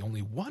problem with, the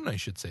only one I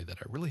should say that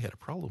I really had a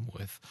problem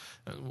with,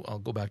 I'll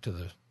go back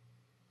to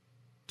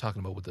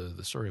talking about what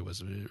the story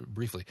was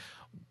briefly,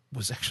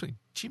 was actually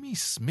Jimmy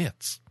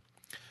Smits.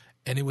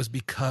 And it was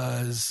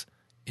because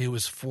it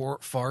was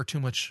far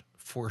too much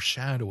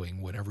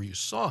foreshadowing whenever you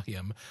saw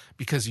him,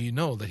 because you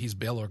know that he's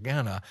Bail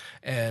Organa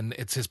and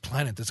it's his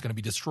planet that's going to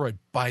be destroyed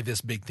by this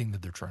big thing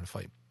that they're trying to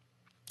fight.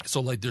 So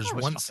like there's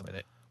one... With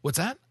it. What's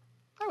that?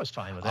 I was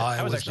fine with it.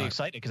 I was actually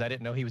excited because I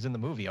didn't know he was in the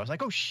movie. I was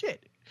like, oh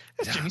shit,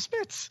 that's Jimmy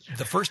Smits.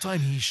 The first time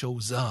he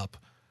shows up,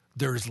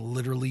 there's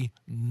literally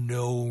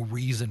no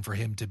reason for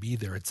him to be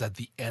there. It's at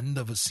the end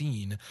of a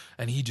scene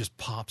and he just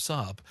pops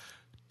up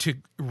to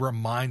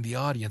remind the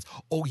audience,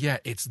 oh yeah,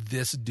 it's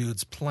this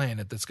dude's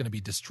planet that's going to be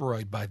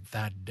destroyed by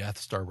that Death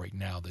Star right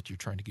now that you're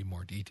trying to give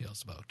more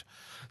details about.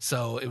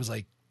 So it was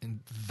like, and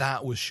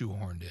that was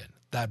shoehorned in.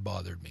 That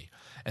bothered me.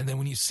 And then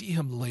when you see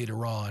him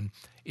later on,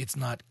 it's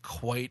not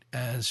quite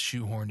as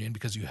shoehorned in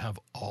because you have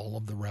all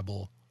of the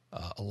rebel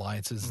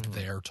alliances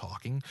there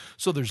talking.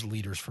 So there's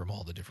leaders from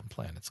all the different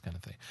planets kind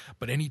of thing.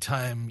 But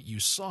anytime you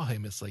saw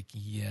him, it's like,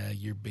 yeah,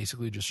 you're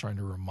basically just trying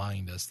to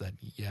remind us that,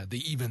 yeah, they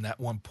even at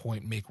one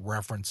point make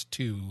reference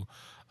to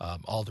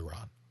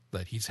Alderaan,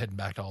 that he's heading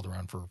back to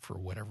Alderaan for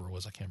whatever it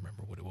was. I can't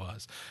remember what it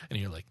was. And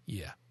you're like,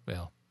 yeah,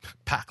 well,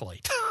 pack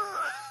light.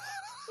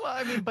 Well,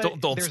 I mean,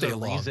 but don't there's stay a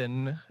long.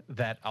 reason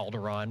that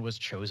Alderaan was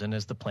chosen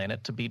as the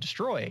planet to be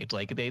destroyed.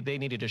 Like they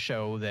needed to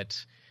show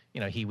that,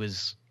 he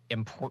was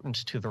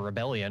important to the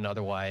rebellion.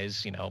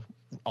 Otherwise,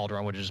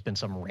 Alderaan would have just been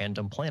some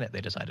random planet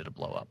they decided to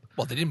blow up.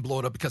 Well, they didn't blow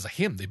it up because of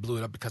him. They blew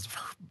it up because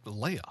of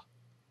Leia.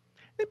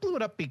 They blew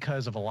it up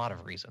because of a lot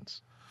of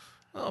reasons.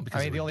 Oh,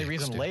 because the only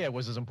reason Leia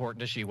was as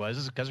important as she was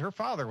is because her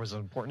father was as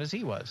important as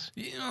he was.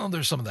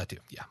 There's some of that too.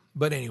 Yeah.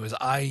 But anyways,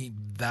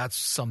 that's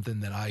something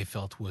that I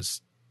felt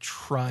was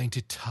trying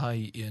to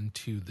tie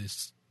into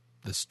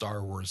the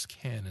Star Wars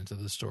canon to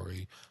the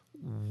story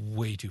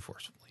way too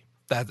forcefully.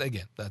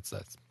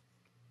 That's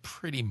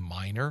pretty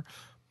minor,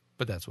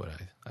 but that's what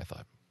I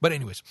thought. But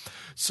anyways,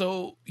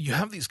 so you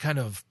have these kind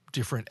of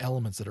different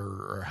elements that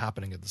are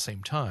happening at the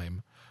same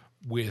time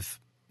with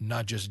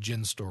not just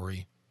Jin's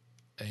story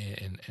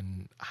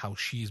and how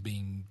she's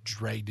being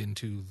dragged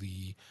into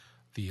the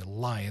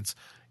Alliance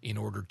in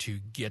order to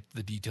get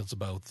the details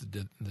about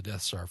the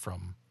Death Star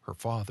from her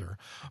father.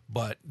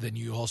 But then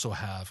you also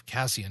have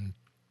Cassian,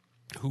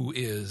 who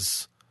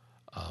is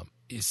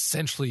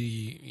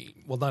essentially,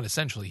 well, not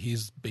essentially,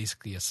 he's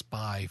basically a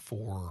spy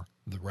for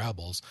the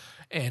rebels.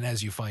 And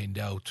as you find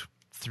out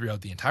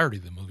throughout the entirety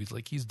of the movies,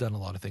 like he's done a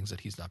lot of things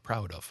that he's not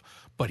proud of,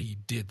 but he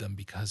did them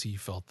because he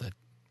felt that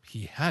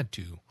he had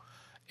to.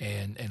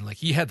 And like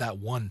he had that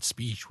one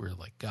speech where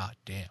like, God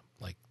damn,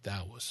 like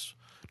that was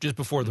just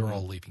before they're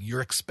all leaving.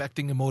 You're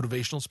expecting a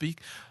motivational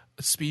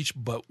speech,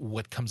 but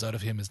what comes out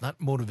of him is not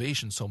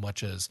motivation so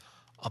much as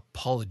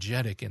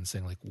apologetic and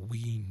saying like,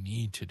 we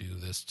need to do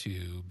this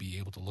to be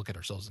able to look at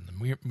ourselves in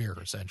the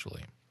mirror,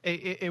 essentially.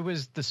 It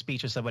was the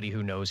speech of somebody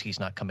who knows he's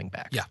not coming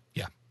back.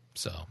 Yeah.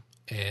 So,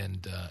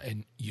 and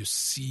you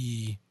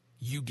see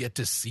you get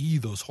to see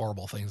those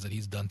horrible things that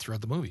he's done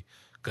throughout the movie.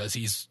 Because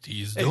he's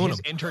In doing his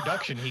them.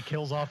 introduction, he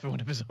kills off one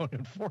of his own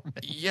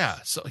informants. Yeah,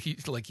 so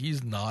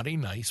he's not a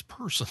nice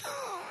person,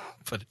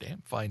 but a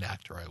damn fine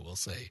actor, I will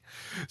say.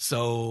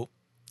 So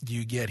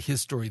you get his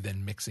story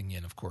then mixing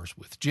in, of course,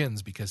 with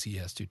Jin's, because he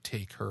has to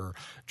take her,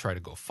 try to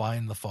go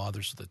find the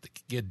father so that they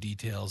can get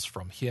details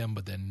from him,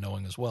 but then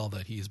knowing as well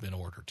that he's been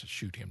ordered to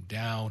shoot him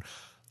down.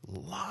 A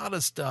lot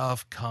of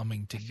stuff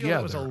coming together.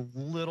 It was a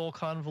little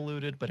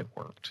convoluted, but it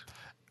worked.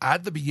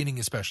 At the beginning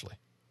especially.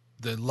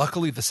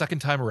 Luckily, the second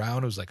time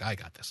around, I was like, I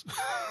got this.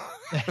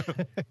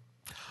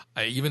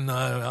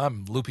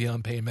 I'm loopy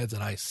on pain meds,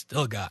 and I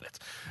still got it.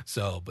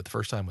 So, but the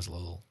first time was a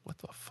little, what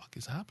the fuck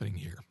is happening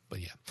here?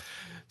 But yeah.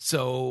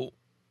 So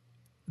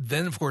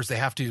then, of course, they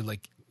have to,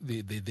 like,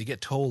 they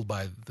get told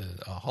by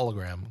the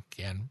hologram,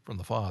 again, from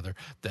the father,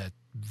 that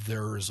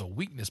there's a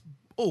weakness.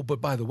 Oh, but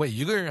by the way,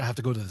 you're going to have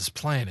to go to this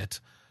planet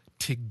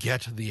to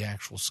get the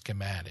actual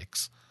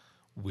schematics,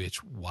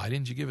 which, why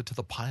didn't you give it to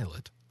the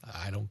pilot?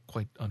 I don't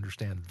quite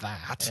understand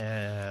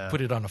that.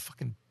 Put it on a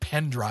fucking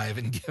pen drive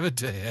and give it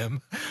to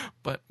him.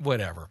 But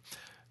whatever.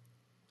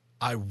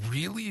 I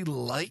really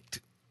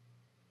liked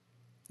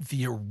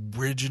the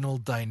original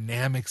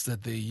dynamics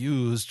that they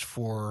used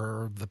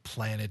for the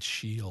planet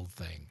shield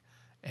thing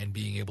and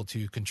being able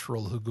to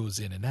control who goes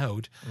in and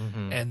out.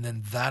 Mm-hmm. And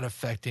then that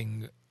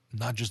affecting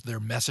not just their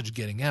message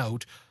getting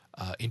out,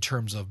 in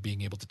terms of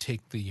being able to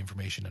take the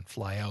information and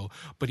fly out,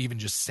 but even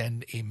just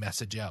send a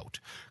message out.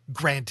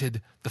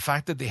 Granted, the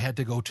fact that they had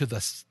to go to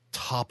the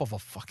top of a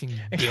fucking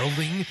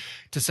building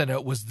to send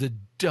out was the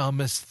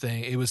dumbest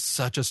thing. It was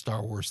such a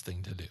Star Wars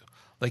thing to do.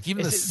 Like,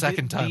 even the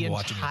second time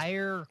watching it. The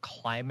entire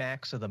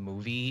climax of the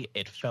movie,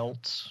 it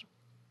felt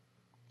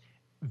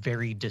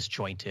very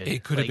disjointed.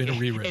 It could have been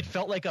rewritten. It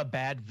felt like a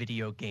bad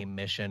video game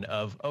mission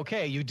of,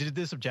 okay, you did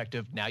this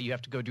objective, now you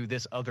have to go do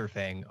this other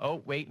thing.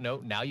 Oh, wait,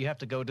 no, now you have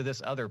to go to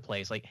this other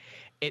place. Like,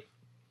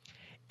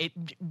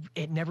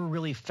 it never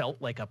really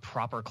felt like a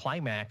proper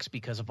climax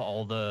because of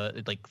all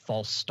the, like,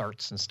 false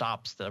starts and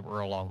stops that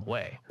were along the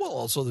way. Well,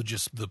 also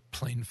just the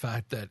plain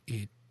fact that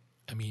it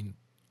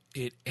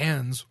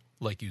ends,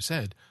 like you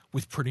said,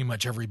 with pretty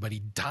much everybody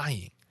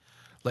dying.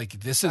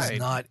 Like, this is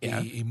not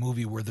a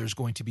movie where there's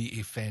going to be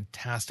a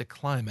fantastic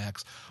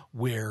climax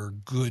where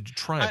good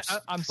triumphs.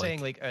 I'm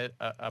saying, like,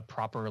 a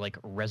proper, like,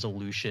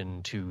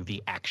 resolution to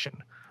the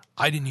action.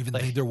 I didn't even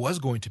think there was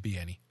going to be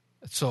any.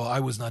 So I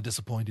was not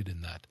disappointed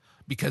in that.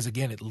 Because,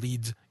 again, it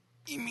leads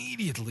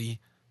immediately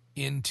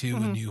into A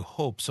New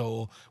Hope,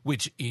 so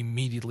which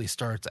immediately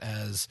starts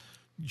as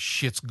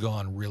shit's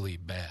gone really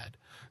bad.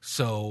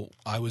 So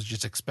I was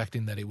just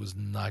expecting that it was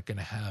not going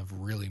to have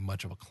really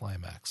much of a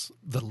climax.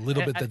 The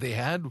little bit that they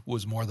had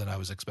was more than I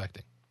was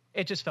expecting.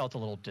 It just felt a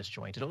little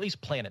disjointed, at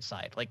least planet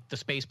side. Like, the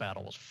space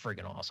battle was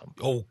friggin' awesome.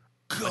 Oh,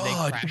 God. When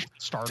they crashed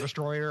Star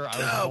Destroyer,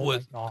 that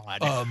was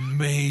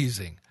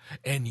amazing.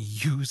 And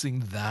using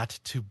that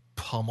to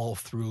pummel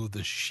through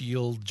the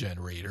shield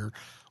generator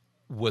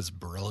was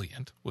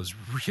brilliant, was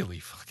really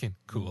fucking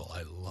cool.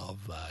 I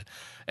love that.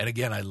 And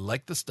again, I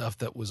like the stuff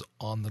that was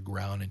on the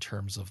ground in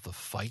terms of the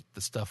fight.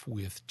 The stuff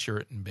with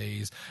Chirrut and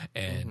Baze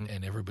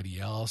and everybody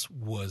else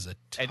was a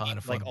ton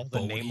of fun. Like all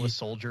the nameless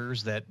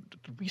soldiers that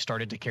we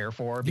started to care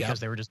for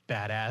because they were just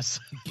badass.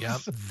 Yeah,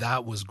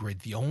 that was great.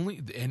 The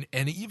only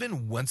and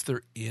even once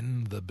they're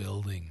in the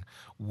building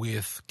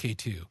with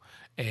K2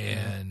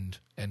 and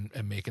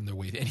making their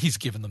way, and he's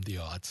giving them the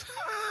odds.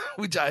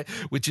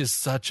 Which is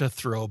such a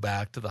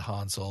throwback to the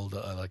Han Solo.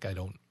 Like, I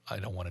don't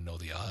want to know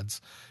the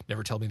odds.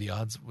 Never tell me the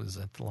odds. Was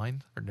that the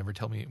line? Or never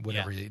tell me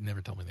whatever. Yeah.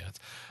 Never tell me the odds.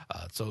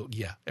 So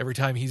yeah, every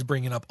time he's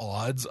bringing up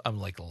odds, I'm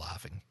like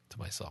laughing to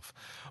myself.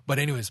 But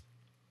anyways,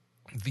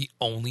 the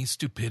only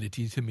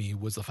stupidity to me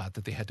was the fact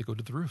that they had to go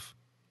to the roof,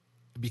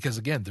 because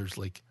again, there's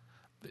like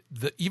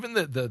the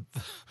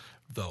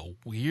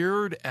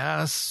weird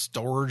ass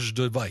storage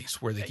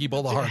device where they keep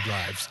all the hard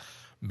drives.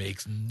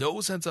 Makes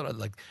no sense at all.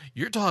 Like,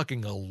 you're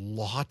talking a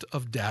lot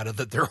of data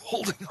that they're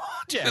holding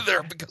on to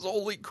there, because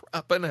holy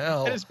crap in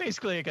hell. And it's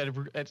basically like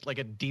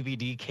a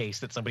DVD case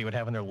that somebody would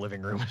have in their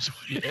living room.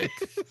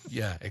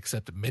 Yeah,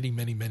 except many,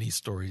 many, many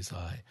stories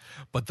high.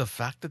 But the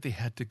fact that they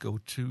had to go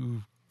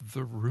to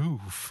the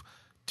roof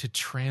to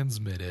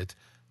transmit it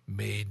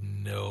made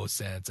no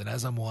sense. And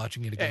as I'm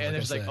watching it again, and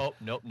it's like, oh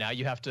nope, now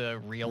you have to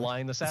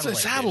realign the satellite. It's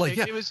a satellite.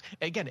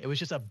 It was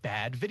just a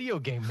bad video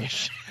game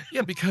mission.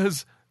 Yeah,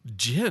 because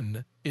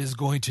Jin is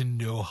going to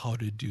know how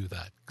to do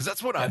that, because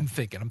that's what I'm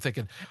thinking. I'm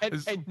thinking,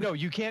 and no,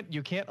 you can't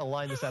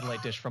align the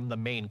satellite dish from the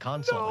main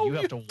console. No, you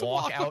have to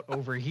walk out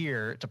over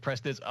here to press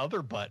this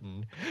other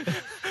button.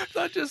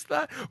 Not just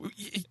that,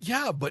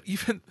 yeah, but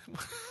even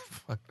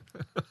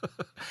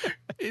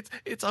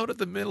it's out at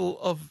the middle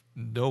of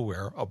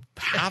nowhere, a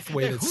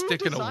pathway that's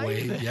sticking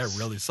away. This? Yeah,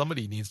 really,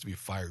 somebody needs to be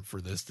fired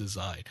for this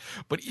design.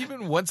 But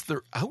even once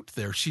they're out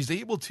there, she's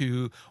able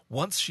to,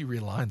 once she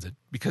realigns it,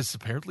 because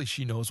apparently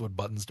she knows what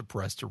buttons to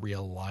press to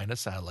realign a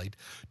satellite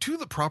to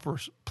the proper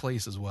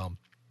place as well.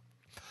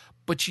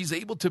 But she's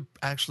able to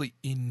actually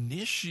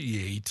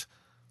initiate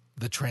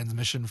the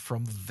transmission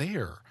from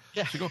there.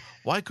 Yeah. She go,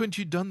 why couldn't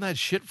you done that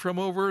shit from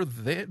over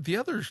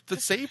the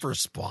safer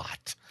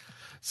spot?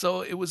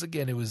 So it was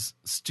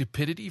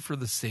stupidity for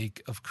the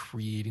sake of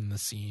creating the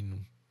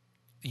scene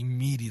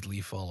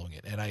immediately following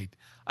it. And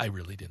I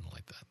really didn't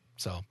like that.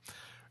 So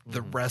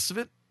the rest of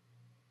it,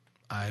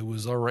 I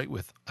was all right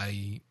with.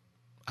 I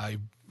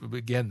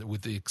again,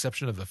 with the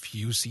exception of a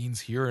few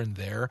scenes here and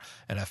there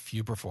and a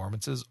few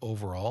performances,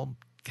 overall,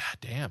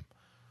 goddamn,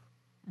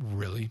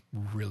 really,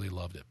 really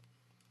loved it.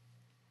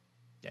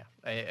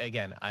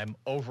 Yeah. I'm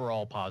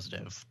overall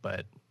positive,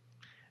 but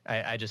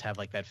I just have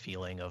like that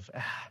feeling of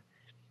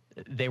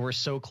they were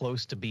so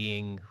close to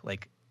being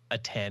like a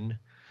 10,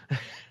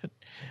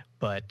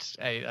 but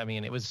I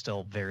mean, it was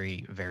still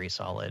very, very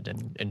solid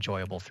and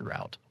enjoyable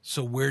throughout.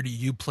 So where do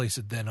you place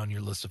it then on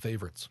your list of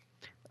favorites?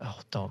 Oh,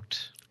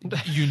 don't.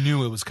 You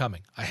knew it was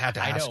coming. I had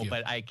to ask you. I know,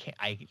 but I can't.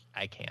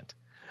 I can't.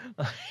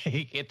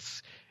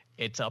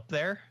 It's up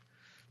there,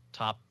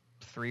 top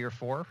 3 or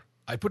 4.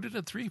 I put it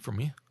at 3 for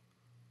me.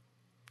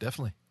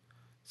 Definitely.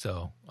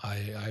 So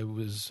I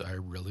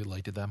really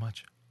liked it that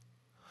much.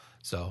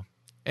 So,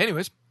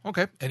 anyways,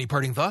 okay. Any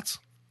parting thoughts?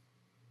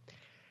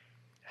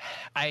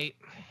 I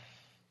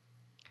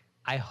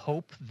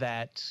hope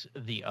that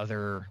the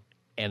other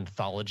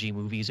anthology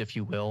movies, if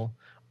you will,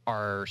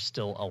 are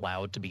still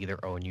allowed to be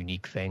their own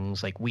unique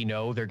things. Like, we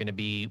know they're going to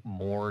be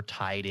more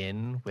tied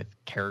in with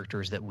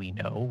characters that we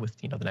know. With,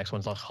 the next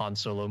one's a Han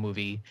Solo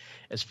movie.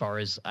 As far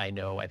as I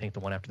know, I think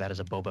the one after that is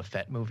a Boba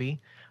Fett movie.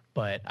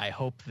 But I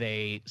hope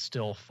they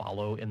still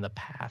follow in the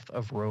path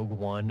of Rogue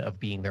One of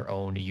being their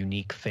own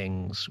unique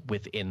things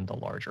within the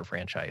larger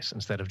franchise,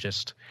 instead of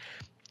just...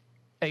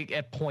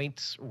 At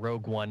points,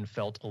 Rogue One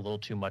felt a little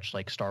too much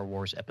like Star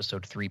Wars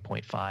Episode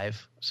 3.5.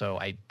 So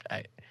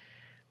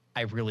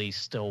I really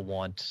still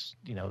want,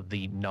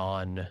 the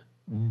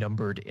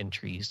non-numbered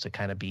entries to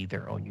kind of be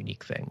their own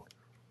unique thing.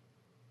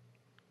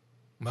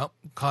 Well,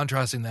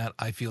 contrasting that,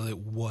 I feel it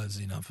was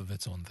enough of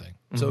its own thing.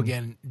 So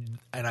again,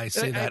 and I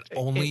say that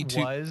only it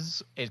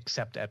was,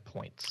 except at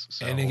points.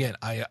 So. And again,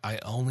 I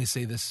only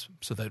say this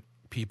so that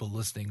people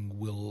listening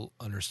will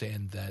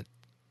understand that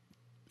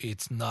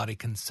it's not a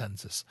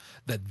consensus,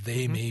 that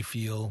they may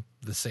feel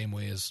the same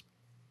way as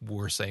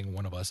we're saying,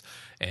 one of us.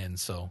 And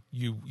so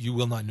you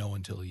will not know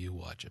until you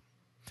watch it.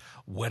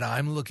 What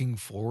I'm looking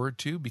forward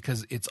to,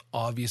 because it's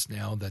obvious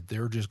now that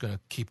they're just going to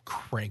keep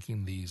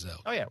cranking these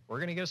out. Oh, yeah. We're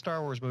going to get a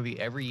Star Wars movie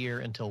every year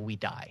until we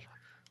die.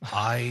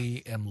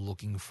 I am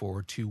looking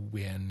forward to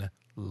when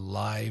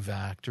live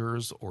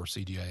actors or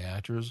CGI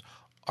actors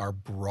are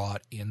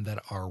brought in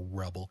that are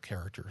Rebel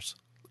characters.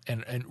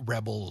 And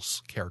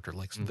Rebels character,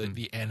 like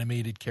the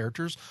animated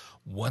characters.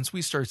 Once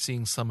we start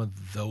seeing some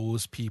of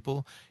those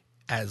people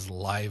as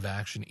live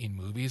action in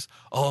movies,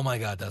 oh my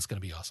God, that's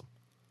going to be awesome.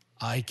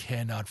 I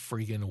cannot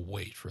freaking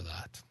wait for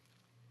that.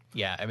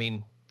 Yeah, I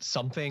mean,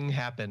 something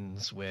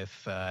happens with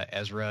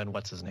Ezra and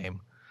what's his name?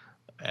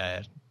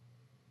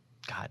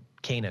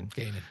 Kanan.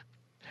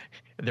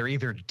 They're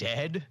either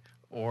dead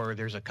or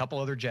there's a couple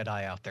other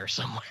Jedi out there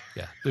somewhere.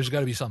 Yeah, there's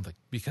got to be something,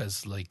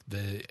 because like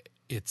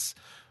it's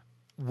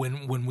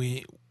when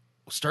we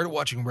started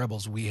watching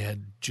Rebels, we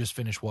had just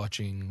finished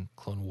watching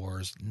Clone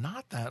Wars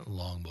not that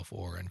long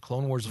before, and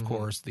Clone Wars, of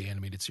course, the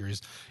animated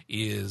series,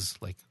 is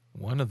like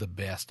one of the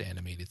best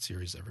animated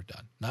series ever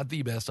done. Not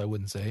the best, I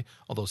wouldn't say,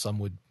 although some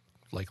would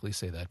likely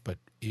say that, but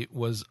it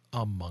was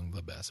among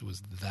the best. It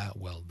was that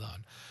well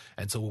done.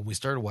 And so when we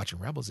started watching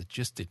Rebels, it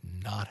just did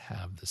not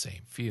have the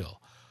same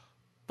feel.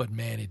 But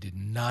man, it did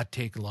not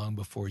take long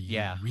before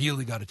you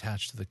really got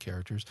attached to the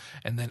characters.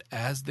 And then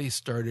as they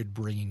started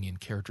bringing in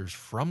characters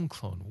from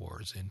Clone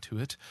Wars into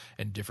it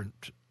and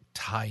different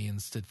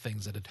tie-ins to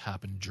things that had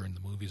happened during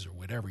the movies or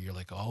whatever, you're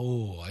like,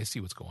 oh, I see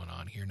what's going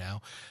on here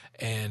now.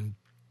 And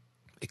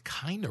it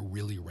kind of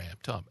really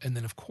ramped up. And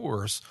then, of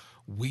course,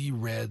 we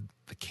read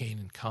the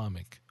Kanan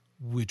comic,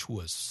 which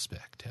was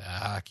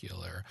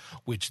spectacular,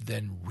 which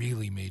then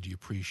really made you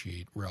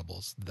appreciate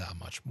Rebels that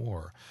much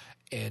more.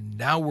 And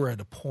now we're at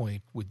a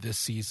point with this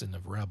season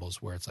of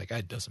Rebels where it's like,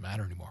 it doesn't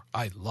matter anymore.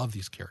 I love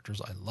these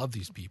characters. I love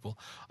these people.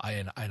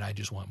 And I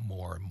just want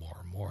more and more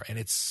and more. And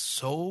it's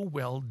so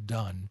well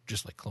done,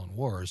 just like Clone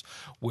Wars,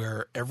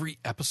 where every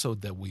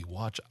episode that we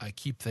watch, I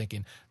keep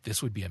thinking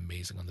this would be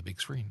amazing on the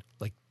big screen.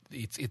 Like,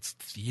 it's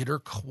theater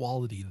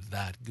quality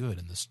that good,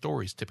 and the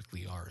stories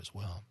typically are as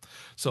well.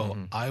 So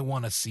I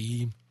want to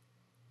see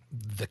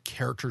the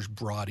characters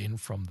brought in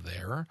from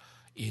there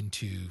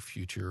into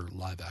future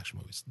live action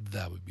movies.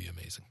 That would be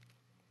amazing.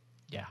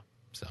 Yeah.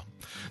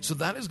 So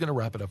that is going to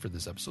wrap it up for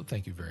this episode.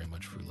 Thank you very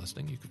much for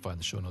listening. You can find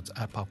the show notes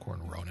at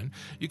Popcorn Ronin.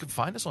 You can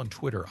find us on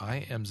Twitter.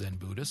 I am Zen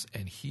Buddhist,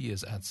 and he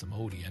is at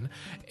Samodian.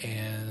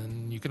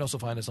 And you can also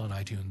find us on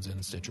iTunes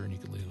and Stitcher, and you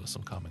can leave us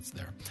some comments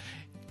there.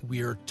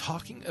 We are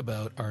talking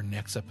about our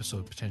next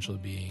episode potentially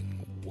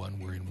being one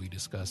wherein we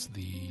discuss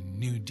the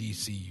new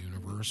DC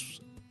universe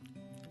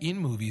in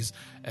movies,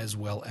 as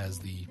well as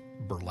the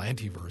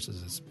Berlantiverse,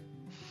 as it's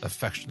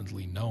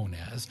affectionately known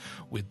as,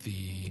 with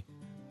the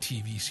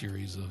TV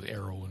series of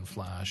Arrow and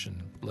Flash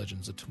and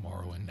Legends of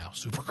Tomorrow and now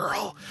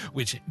Supergirl,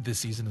 which this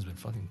season has been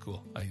fucking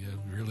cool. I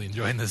really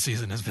enjoying this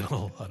season. It's been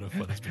a lot of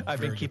fun.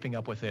 I've been keeping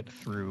up with it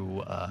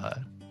through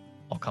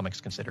All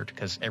Comics Considered,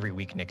 because every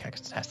week Nick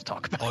has to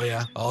talk about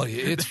it. Oh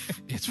yeah,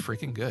 it's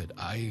freaking good.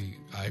 I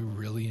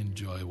really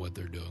enjoy what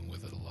they're doing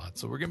with it a lot.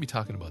 So we're going to be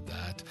talking about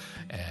that,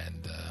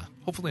 and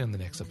hopefully on the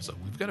next episode.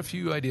 We've got a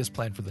few ideas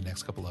planned for the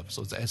next couple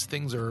episodes as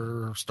things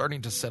are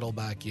starting to settle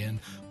back in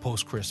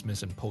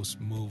post-Christmas and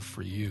post-move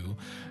for you.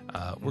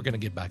 We're going to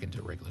get back into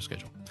a regular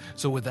schedule.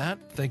 So with that,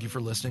 thank you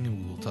for listening,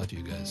 and we will talk to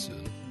you guys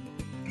soon.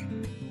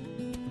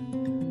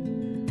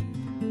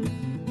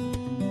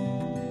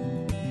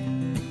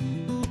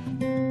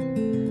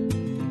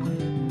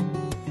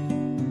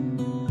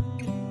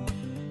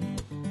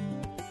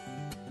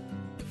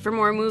 For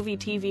more movie,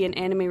 TV, and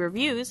anime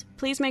reviews,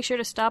 please make sure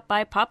to stop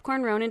by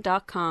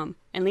popcornronin.com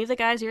and leave the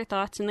guys your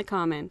thoughts in the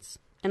comments.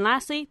 And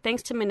lastly,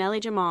 thanks to Manelli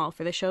Jamal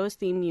for the show's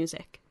theme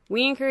music.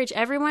 We encourage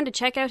everyone to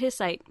check out his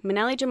site,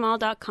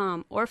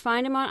 manellijamal.com, or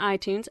find him on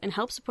iTunes and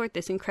help support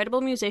this incredible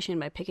musician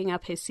by picking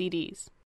up his CDs.